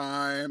your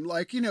time,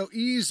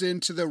 ease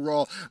into the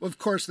role. Of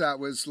course, that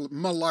was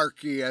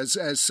malarkey, as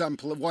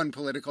one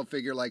political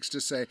figure likes to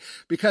say,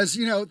 because,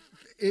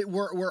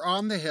 we're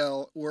on the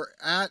Hill. We're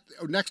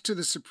next to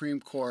the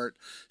Supreme Court.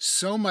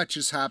 So much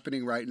is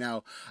happening right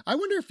now. I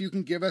wonder if you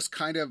can give us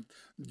kind of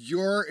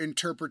your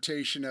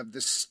interpretation of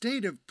the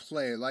state of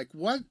play. Like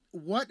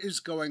what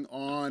is going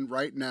on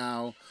right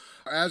now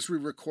As we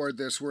record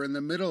this, we're in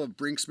the middle of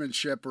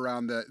brinksmanship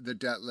around the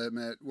debt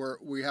limit, where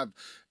we have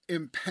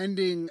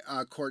impending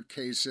court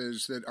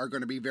cases that are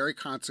going to be very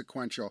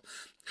consequential.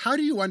 How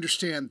do you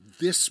understand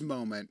this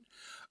moment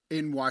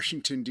in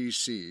Washington,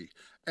 D.C.?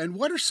 And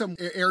what are some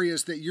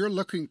areas that you're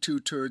looking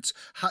towards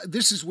how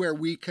this is where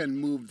we can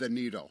move the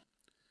needle?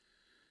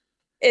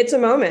 It's a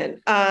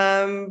moment,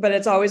 but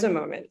it's always a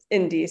moment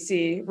in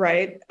DC,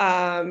 right?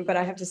 But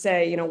I have to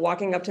say,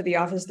 walking up to the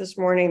office this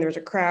morning, there's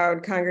a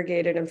crowd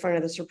congregated in front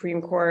of the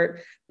Supreme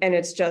Court, and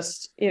it's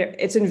just,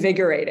 it's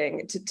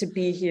invigorating to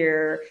be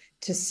here,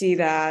 to see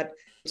that,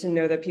 to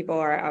know that people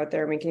are out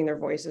there making their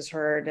voices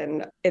heard.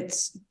 And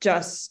it's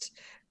just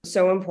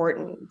so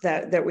important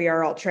that we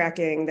are all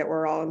tracking, that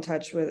we're all in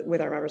touch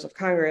with our members of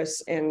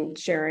Congress and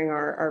sharing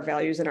our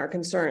values and our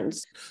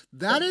concerns.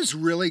 That is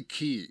really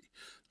key.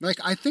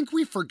 I think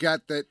we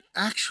forget that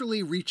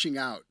actually reaching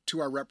out to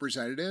our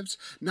representatives,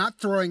 not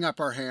throwing up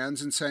our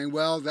hands and saying,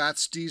 well,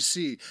 that's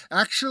DC.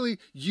 Actually,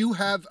 you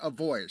have a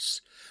voice.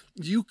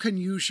 You can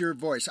use your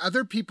voice.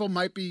 Other people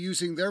might be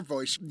using their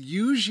voice.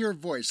 Use your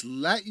voice.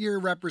 Let your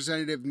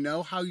representative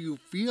know how you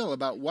feel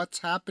about what's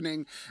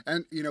happening.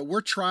 And,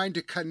 we're trying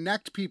to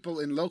connect people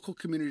in local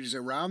communities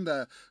around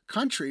the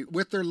country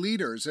with their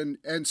leaders.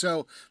 And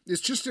so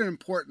it's just an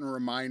important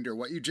reminder,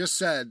 what you just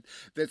said,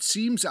 that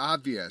seems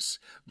obvious,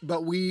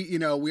 but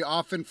we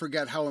often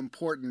forget how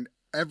important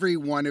every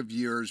one of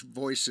your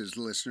voices,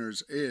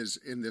 listeners, is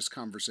in this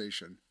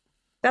conversation.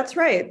 That's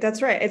right.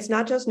 It's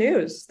not just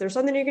news. There's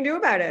something you can do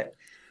about it.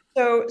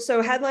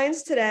 So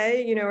headlines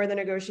today, are the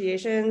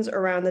negotiations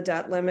around the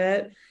debt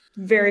limit.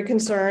 Very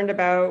concerned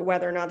about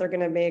whether or not they're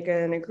going to make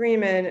an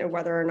agreement and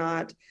whether or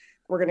not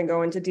we're going to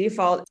go into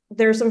default.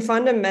 There's some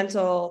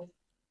fundamental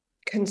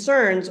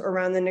concerns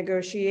around the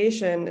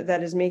negotiation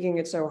that is making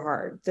it so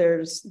hard.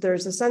 There's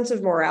a sense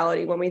of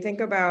morality. When we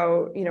think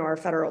about, our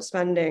federal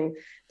spending,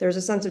 there's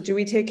a sense of, do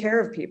we take care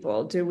of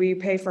people? Do we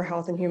pay for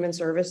health and human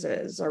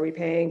services? Are we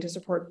paying to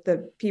support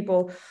the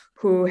people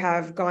who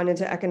have gone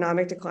into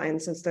economic decline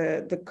since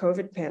the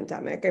COVID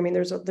pandemic? I mean,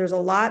 there's a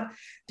lot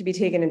to be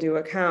taken into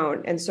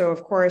account. And so,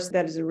 of course,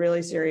 that is a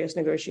really serious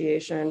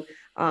negotiation.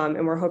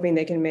 And we're hoping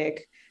they can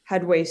make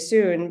headway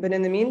soon. But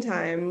in the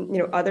meantime,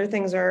 other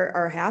things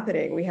are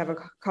happening. We have a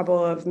couple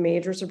of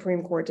major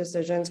Supreme Court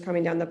decisions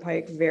coming down the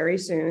pike very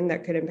soon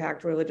that could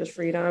impact religious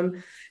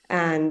freedom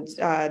and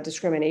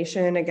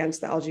discrimination against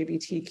the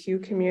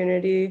LGBTQ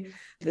community.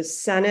 The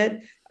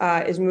Senate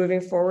is moving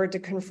forward to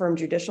confirm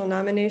judicial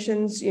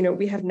nominations.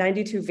 We have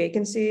 92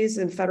 vacancies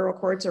in federal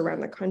courts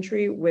around the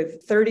country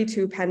with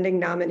 32 pending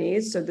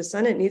nominees. So the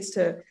Senate needs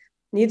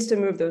to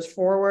move those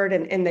forward,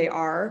 and they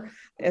are,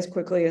 as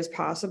quickly as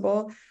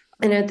possible.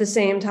 And at the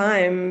same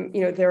time,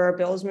 there are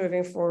bills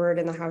moving forward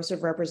in the House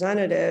of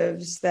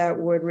Representatives that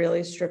would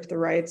really strip the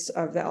rights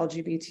of the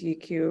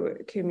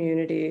LGBTQ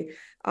community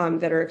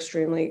that are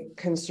extremely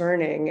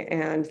concerning.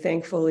 And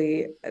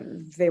thankfully,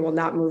 they will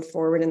not move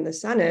forward in the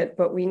Senate,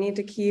 but we need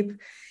to keep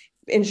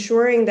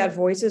ensuring that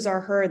voices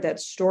are heard, that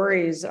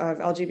stories of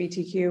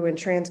LGBTQ and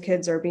trans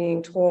kids are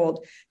being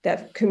told,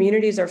 that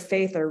communities of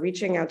faith are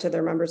reaching out to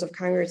their members of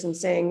Congress and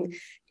saying,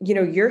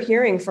 you're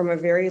hearing from a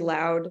very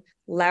loud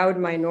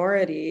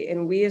minority,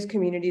 and we as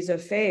communities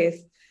of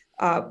faith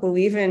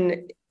believe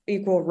in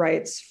equal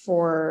rights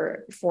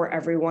for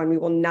everyone. We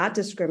will not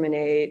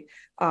discriminate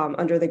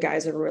under the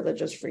guise of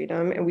religious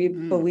freedom, and we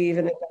believe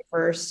in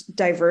a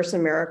diverse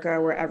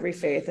America where every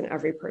faith and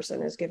every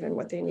person is given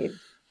what they need.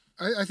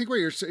 I think what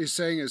you're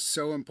saying is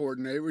so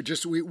important.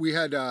 We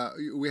had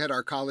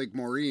our colleague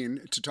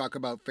Mariann to talk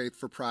about Faith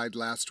for Pride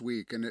last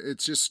week, and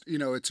it's just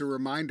it's a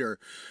reminder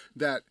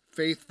that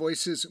faith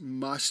voices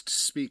must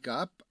speak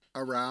up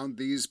around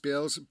these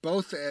bills,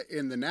 both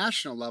in the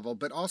national level,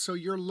 but also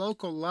your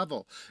local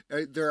level.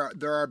 There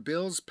are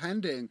bills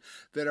pending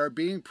that are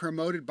being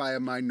promoted by a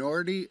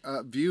minority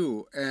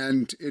view,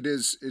 and it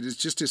is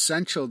just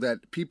essential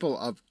that people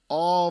of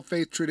all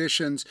faith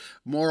traditions,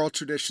 moral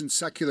traditions,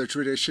 secular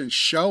traditions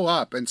show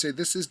up and say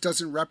this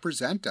doesn't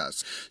represent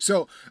us.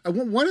 So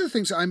one of the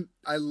things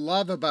I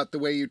love about the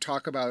way you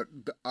talk about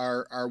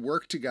our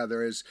work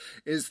together is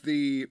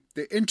the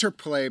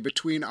interplay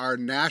between our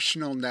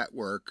national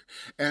network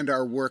and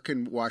our work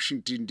in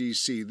Washington,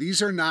 D.C. These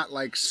are not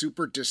like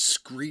super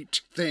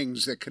discrete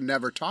things that can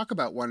never talk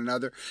about one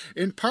another,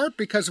 in part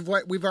because of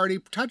what we've already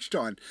touched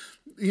on.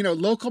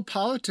 Local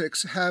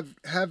politics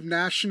have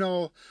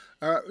national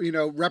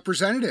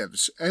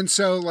representatives. And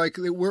so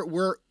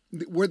we're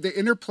the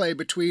interplay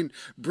between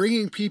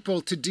bringing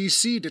people to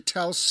DC to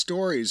tell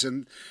stories.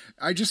 And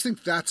I just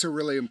think that's a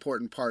really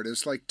important part,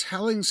 is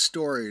telling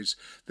stories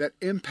that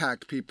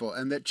impact people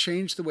and that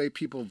change the way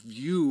people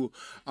view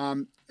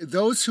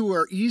those who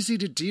are easy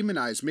to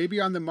demonize, maybe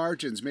on the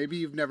margins, maybe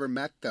you've never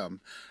met them.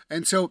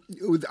 And so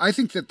I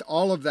think that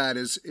all of that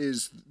is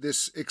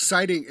this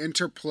exciting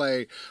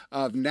interplay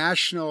of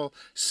national,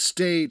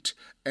 state,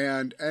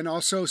 and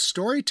also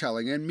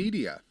storytelling and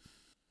media.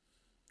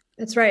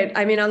 That's right.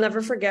 I mean, I'll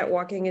never forget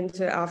walking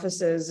into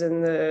offices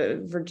in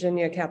the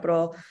Virginia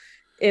Capitol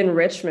in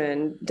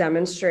Richmond,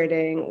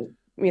 demonstrating,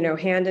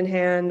 hand in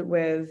hand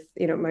with,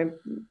 my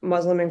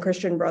Muslim and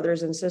Christian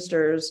brothers and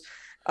sisters,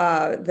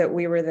 that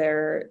we were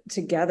there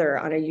together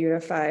on a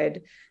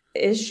unified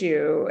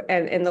issue.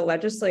 And the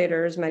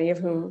legislators, many of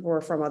whom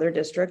were from other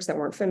districts that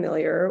weren't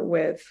familiar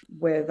with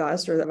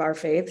us or our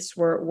faiths,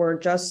 were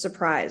just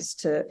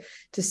surprised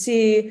to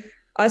see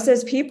us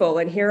as people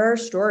and hear our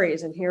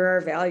stories and hear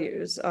our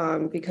values,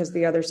 because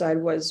the other side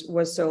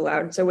was so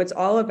loud. So it's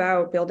all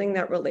about building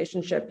that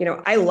relationship.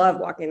 I love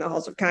walking the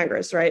halls of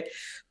Congress, right?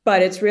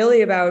 But it's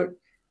really about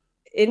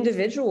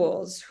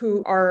individuals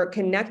who are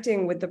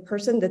connecting with the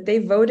person that they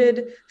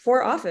voted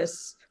for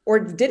office or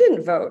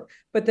didn't vote.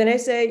 But then I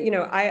say,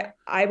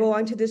 I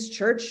belong to this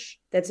church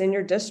that's in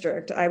your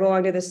district. I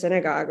belong to this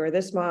synagogue or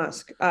this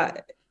mosque.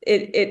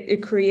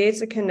 It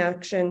creates a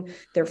connection.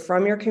 They're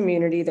from your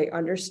community. They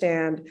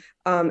understand.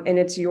 And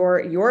it's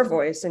your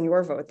voice and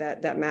your vote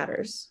that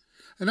matters.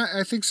 And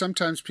I think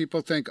sometimes people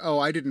think, oh,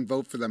 I didn't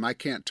vote for them, I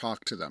can't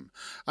talk to them.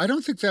 I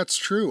don't think that's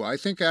true. I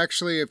think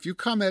actually if you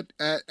come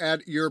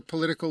at your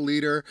political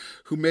leader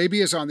who maybe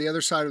is on the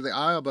other side of the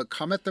aisle, but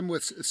come at them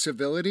with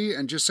civility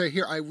and just say,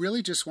 here, I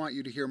really just want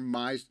you to hear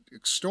my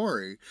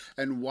story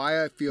and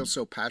why I feel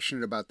so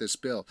passionate about this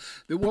bill.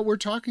 That what we're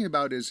talking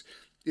about is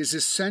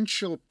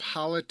essential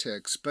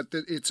politics, but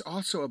it's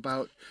also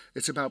about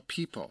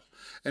people,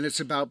 and it's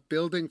about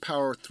building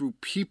power through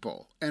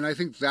people. And I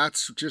think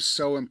that's just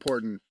so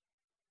important.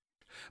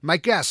 My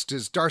guest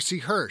is Darcy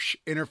Hirsch,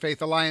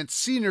 Interfaith Alliance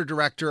Senior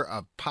Director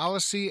of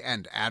Policy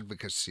and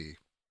Advocacy.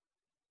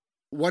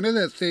 One of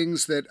the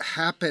things that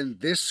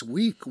happened this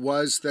week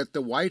was that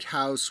the White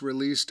House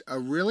released a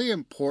really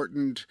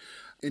important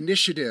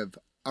initiative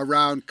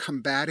around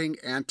combating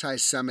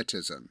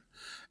anti-Semitism.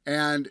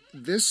 And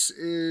this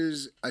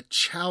is a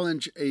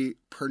challenge, a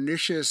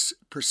pernicious,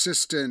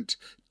 persistent,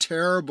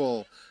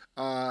 terrible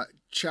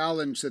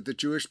challenge that the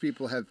Jewish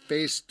people have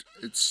faced,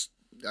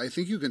 I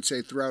think you can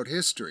say, throughout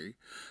history.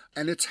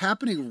 And it's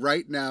happening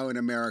right now in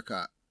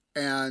America.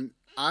 And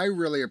I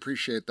really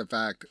appreciate the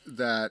fact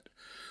that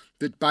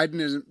the Biden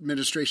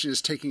administration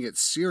is taking it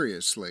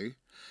seriously.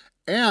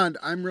 And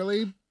I'm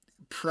really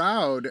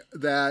proud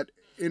that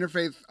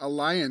Interfaith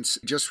Alliance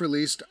just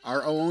released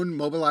our own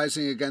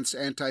Mobilizing Against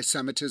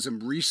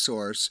Anti-Semitism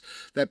resource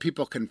that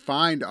people can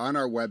find on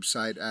our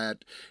website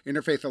at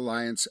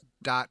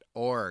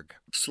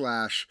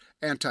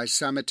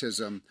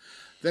interfaithalliance.org/anti-Semitism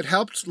that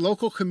helps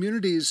local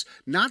communities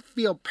not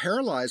feel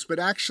paralyzed, but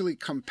actually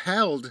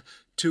compelled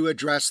to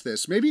address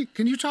this. Maybe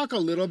can you talk a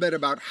little bit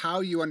about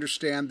how you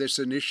understand this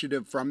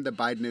initiative from the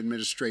Biden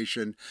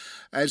administration,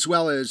 as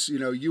well as,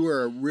 you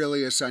were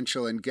really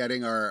essential in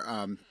getting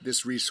our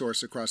this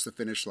resource across the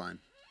finish line?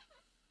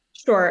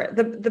 Sure.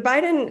 The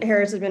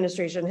Biden-Harris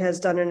administration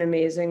has done an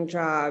amazing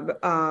job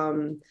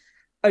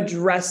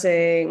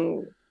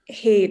addressing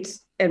hate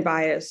and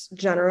bias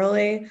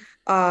generally.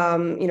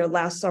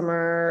 Last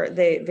summer,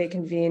 they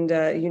convened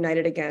a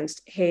United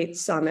Against Hate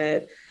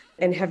Summit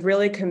and have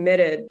really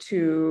committed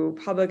to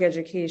public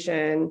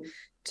education,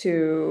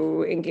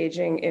 to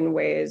engaging in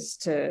ways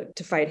to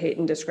fight hate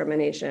and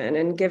discrimination.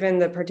 And given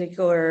the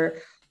particular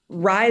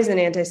rise in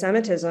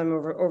anti-Semitism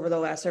over the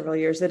last several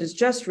years, that is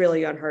just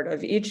really unheard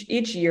of.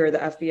 Each year, the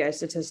FBI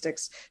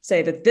statistics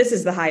say that this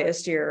is the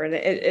highest year, and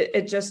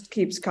it just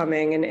keeps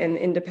coming, and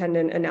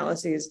independent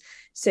analyses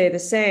say the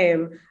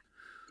same.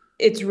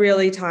 It's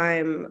really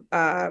time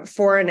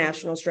for a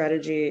national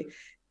strategy,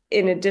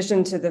 in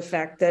addition to the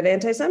fact that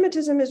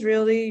anti-Semitism is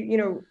really,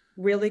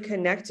 really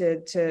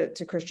connected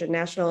to Christian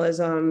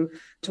nationalism,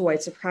 to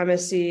white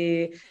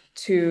supremacy,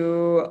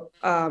 to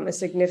a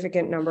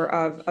significant number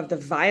of the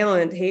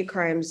violent hate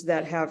crimes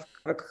that have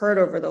occurred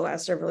over the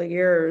last several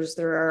years.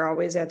 There are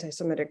always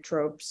anti-Semitic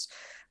tropes.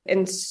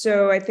 And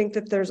so I think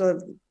that there's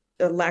a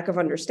lack of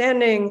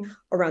understanding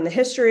around the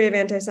history of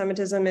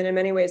anti-Semitism and in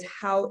many ways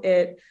how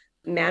it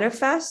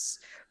manifests,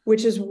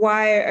 which is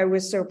why I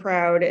was so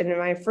proud in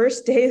my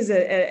first days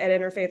at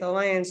Interfaith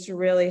Alliance to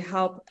really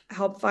help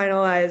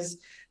finalize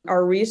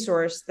our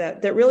resource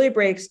that really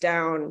breaks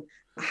down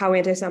how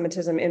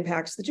anti-Semitism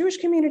impacts the Jewish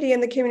community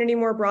and the community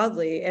more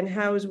broadly, and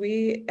how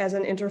we as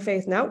an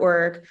interfaith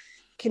network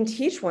can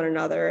teach one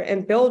another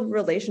and build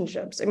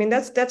relationships. I mean,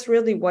 that's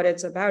really what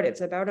it's about.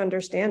 It's about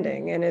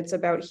understanding, and it's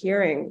about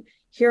hearing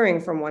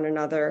from one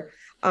another.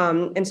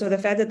 And so the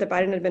fact that the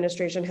Biden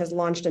administration has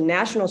launched a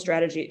national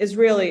strategy is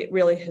really,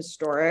 really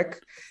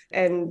historic.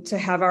 And to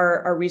have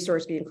our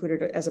resource be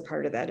included as a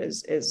part of that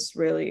is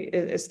really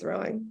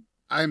thrilling.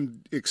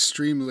 I'm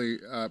extremely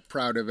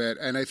proud of it.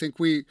 And I think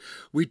we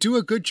do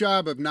a good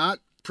job of not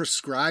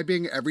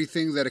prescribing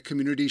everything that a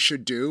community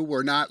should do.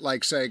 We're not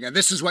like saying, and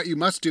this is what you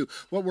must do.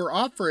 What we're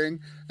offering,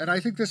 and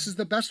I think this is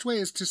the best way,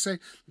 is to say,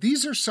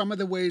 these are some of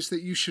the ways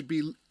that you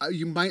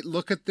might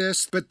look at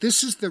this, but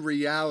this is the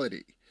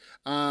reality.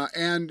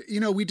 And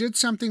we did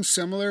something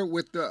similar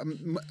with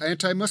the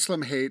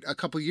anti-Muslim hate a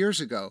couple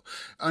years ago.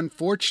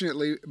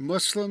 Unfortunately,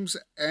 Muslims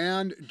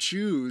and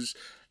Jews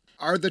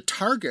are the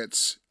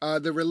targets,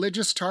 the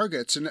religious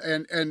targets.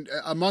 And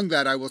among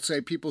that, I will say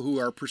people who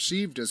are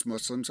perceived as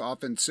Muslims,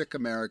 often Sikh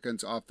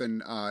Americans,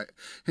 often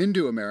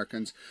Hindu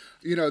Americans,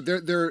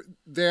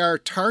 they are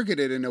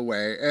targeted in a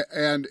way.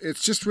 And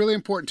it's just really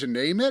important to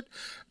name it,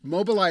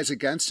 mobilize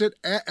against it,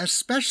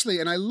 especially,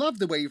 and I love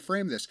the way you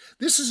frame this.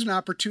 This is an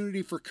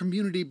opportunity for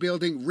community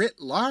building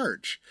writ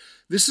large.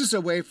 This is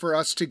a way for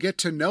us to get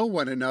to know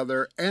one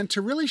another and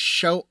to really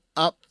show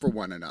up for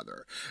one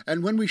another.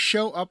 And when we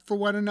show up for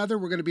one another,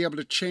 we're going to be able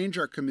to change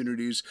our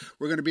communities.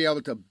 We're going to be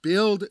able to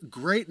build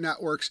great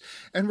networks.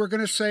 And we're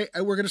going to say,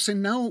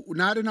 no,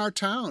 not in our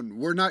town.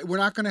 We're not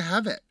going to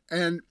have it.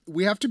 And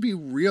we have to be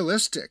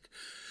realistic.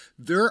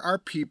 There are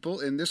people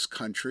in this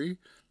country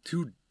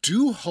who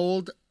do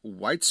hold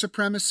white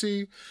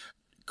supremacy,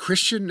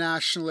 Christian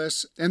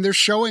nationalists, and they're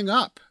showing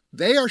up.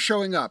 They are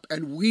showing up,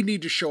 and we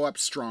need to show up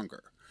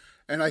stronger.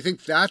 And I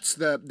think that's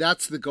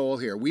the goal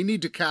here. We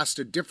need to cast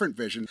a different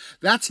vision.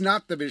 That's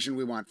not the vision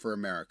we want for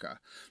America.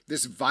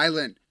 This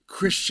violent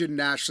Christian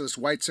nationalist,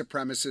 white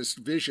supremacist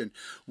vision.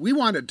 We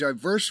want a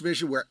diverse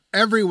vision where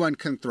everyone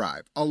can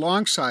thrive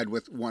alongside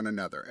with one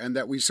another and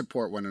that we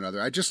support one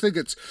another. I just think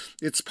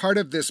it's part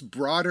of this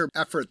broader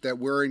effort that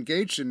we're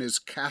engaged in, is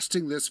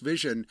casting this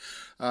vision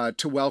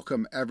to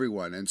welcome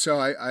everyone. And so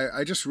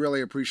I just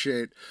really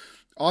appreciate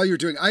all you're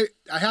doing. I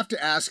have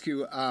to ask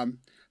you,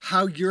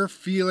 how you're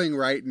feeling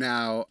right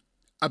now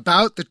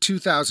about the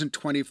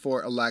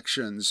 2024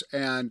 elections,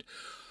 and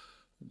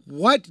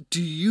what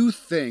do you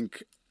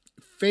think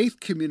faith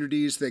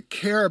communities that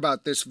care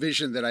about this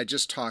vision that I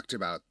just talked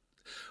about,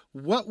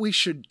 what we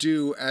should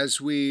do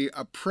as we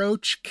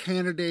approach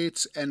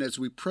candidates and as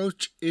we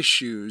approach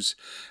issues,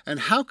 and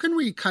how can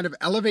we kind of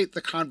elevate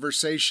the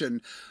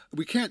conversation?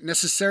 We can't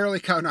necessarily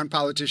count on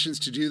politicians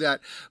to do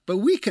that, but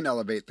we can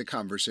elevate the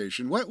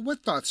conversation. What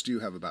thoughts do you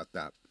have about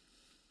that?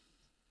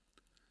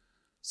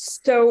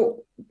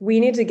 So we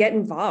need to get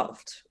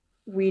involved.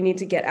 We need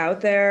to get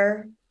out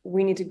there.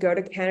 We need to go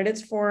to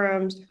candidates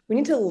forums. We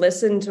need to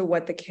listen to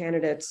what the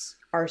candidates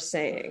are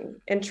saying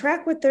and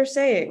track what they're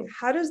saying.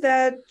 How does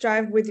that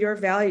jive with your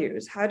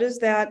values? How does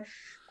that,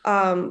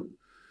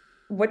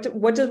 what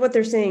does what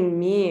they're saying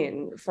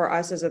mean for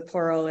us as a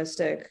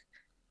pluralistic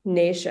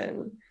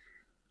nation?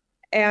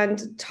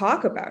 And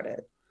talk about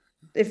it.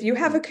 If you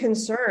have a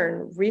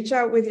concern, reach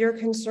out with your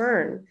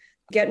concern.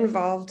 Get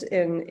involved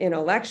in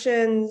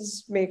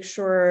elections, make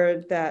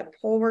sure that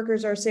poll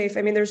workers are safe.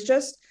 I mean,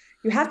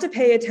 you have to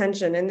pay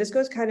attention. And this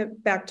goes kind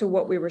of back to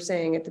what we were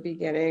saying at the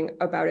beginning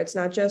about it's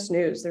not just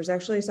news. There's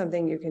actually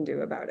something you can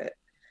do about it.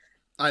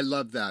 I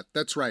love that.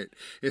 That's right.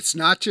 It's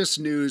not just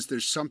news.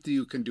 There's something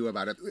you can do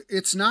about it.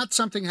 It's not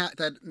something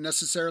that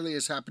necessarily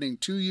is happening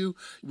to you.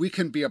 We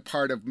can be a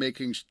part of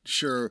making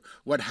sure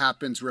what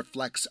happens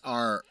reflects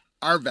our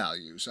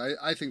values.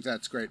 I think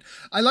that's great.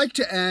 I like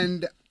to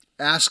end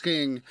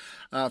asking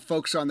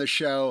folks on the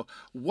show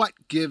what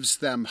gives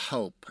them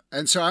hope.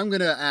 And so I'm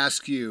going to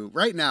ask you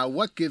right now,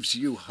 what gives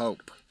you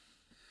hope?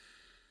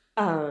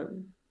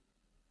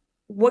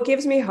 What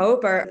gives me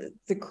hope are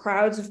the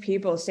crowds of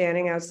people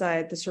standing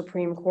outside the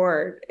Supreme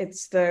Court.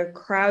 It's the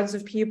crowds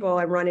of people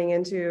I'm running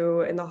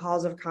into in the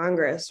halls of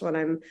Congress when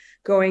I'm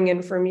going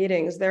in for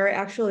meetings. There are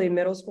actually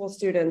middle school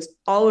students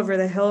all over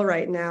the Hill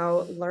right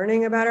now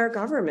learning about our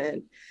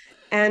government.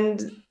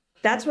 And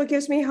that's what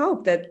gives me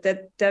hope,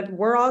 that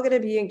we're all going to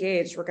be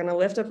engaged. We're going to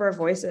lift up our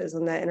voices,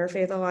 and that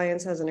Interfaith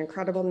Alliance has an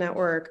incredible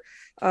network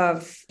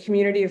of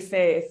community of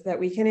faith that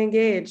we can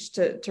engage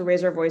to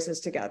raise our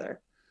voices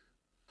together.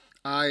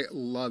 I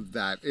love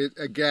that.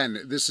 Again,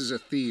 this is a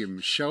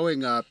theme,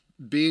 showing up,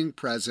 being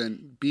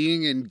present,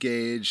 being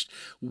engaged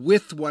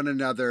with one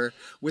another,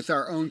 with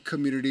our own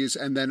communities,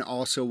 and then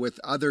also with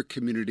other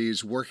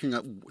communities, working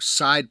up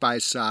side by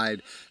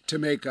side to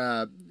make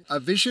a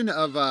vision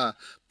of a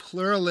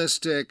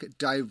pluralistic,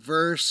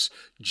 diverse,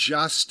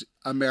 just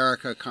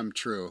America come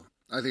true.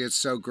 I think it's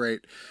so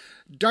great.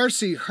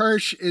 Darcy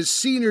Hirsch is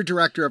Senior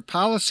Director of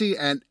Policy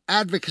and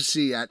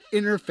Advocacy at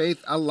Interfaith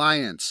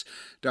Alliance.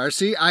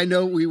 Darcy, I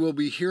know we will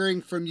be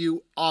hearing from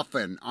you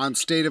often on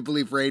State of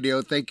Belief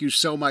Radio. Thank you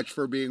so much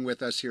for being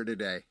with us here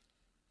today.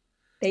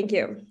 Thank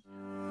you.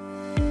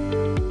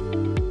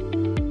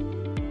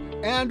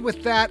 And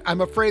with that,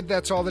 I'm afraid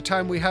that's all the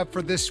time we have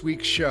for this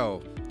week's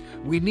show.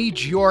 We need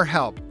your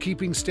help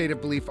keeping State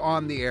of Belief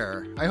on the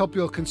air. I hope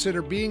you'll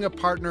consider being a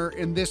partner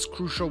in this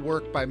crucial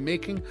work by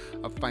making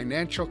a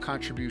financial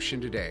contribution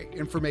today.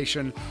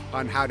 Information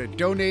on how to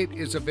donate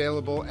is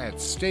available at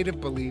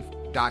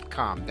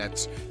stateofbelief.com.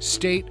 That's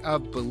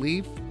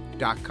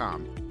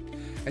stateofbelief.com.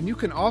 And you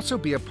can also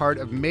be a part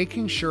of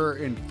making sure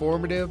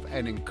informative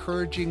and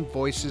encouraging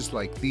voices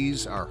like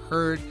these are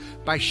heard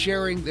by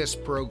sharing this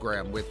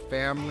program with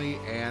family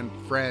and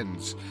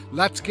friends.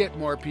 Let's get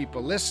more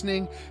people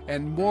listening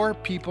and more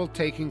people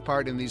taking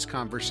part in these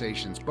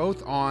conversations,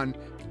 both on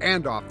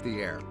and off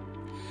the air.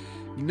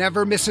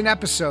 Never miss an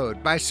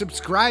episode by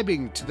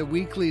subscribing to the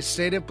weekly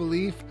State of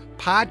Belief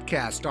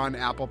podcast on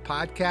Apple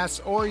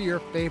Podcasts or your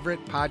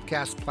favorite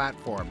podcast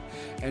platform.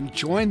 And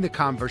join the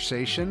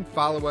conversation.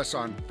 Follow us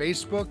on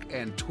Facebook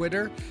and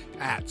Twitter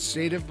at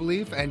State of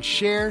Belief and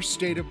share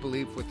State of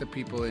Belief with the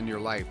people in your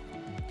life.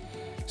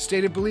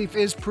 State of Belief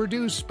is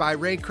produced by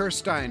Ray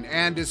Kirstein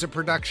and is a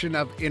production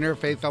of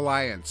Interfaith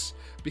Alliance.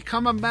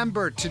 Become a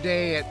member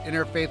today at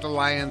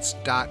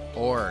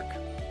interfaithalliance.org.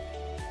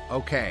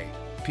 Okay,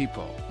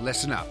 people,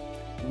 listen up.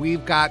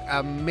 We've got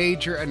a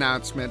major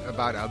announcement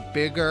about a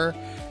bigger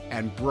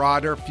and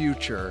broader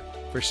future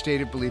for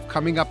State of Belief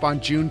coming up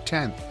on June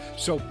 10th.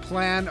 So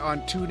plan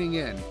on tuning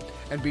in.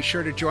 And be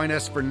sure to join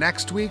us for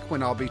next week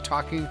when I'll be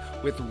talking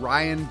with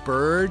Ryan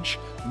Burge,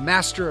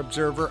 Master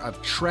Observer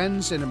of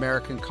Trends in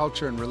American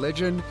Culture and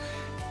Religion.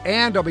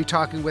 And I'll be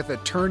talking with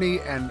attorney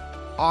and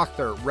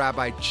author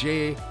Rabbi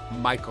Jay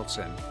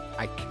Michelson.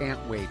 I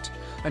can't wait.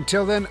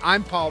 Until then,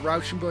 I'm Paul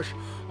Rauschenbusch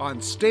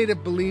on State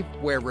of Belief,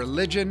 where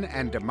religion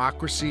and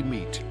democracy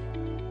meet.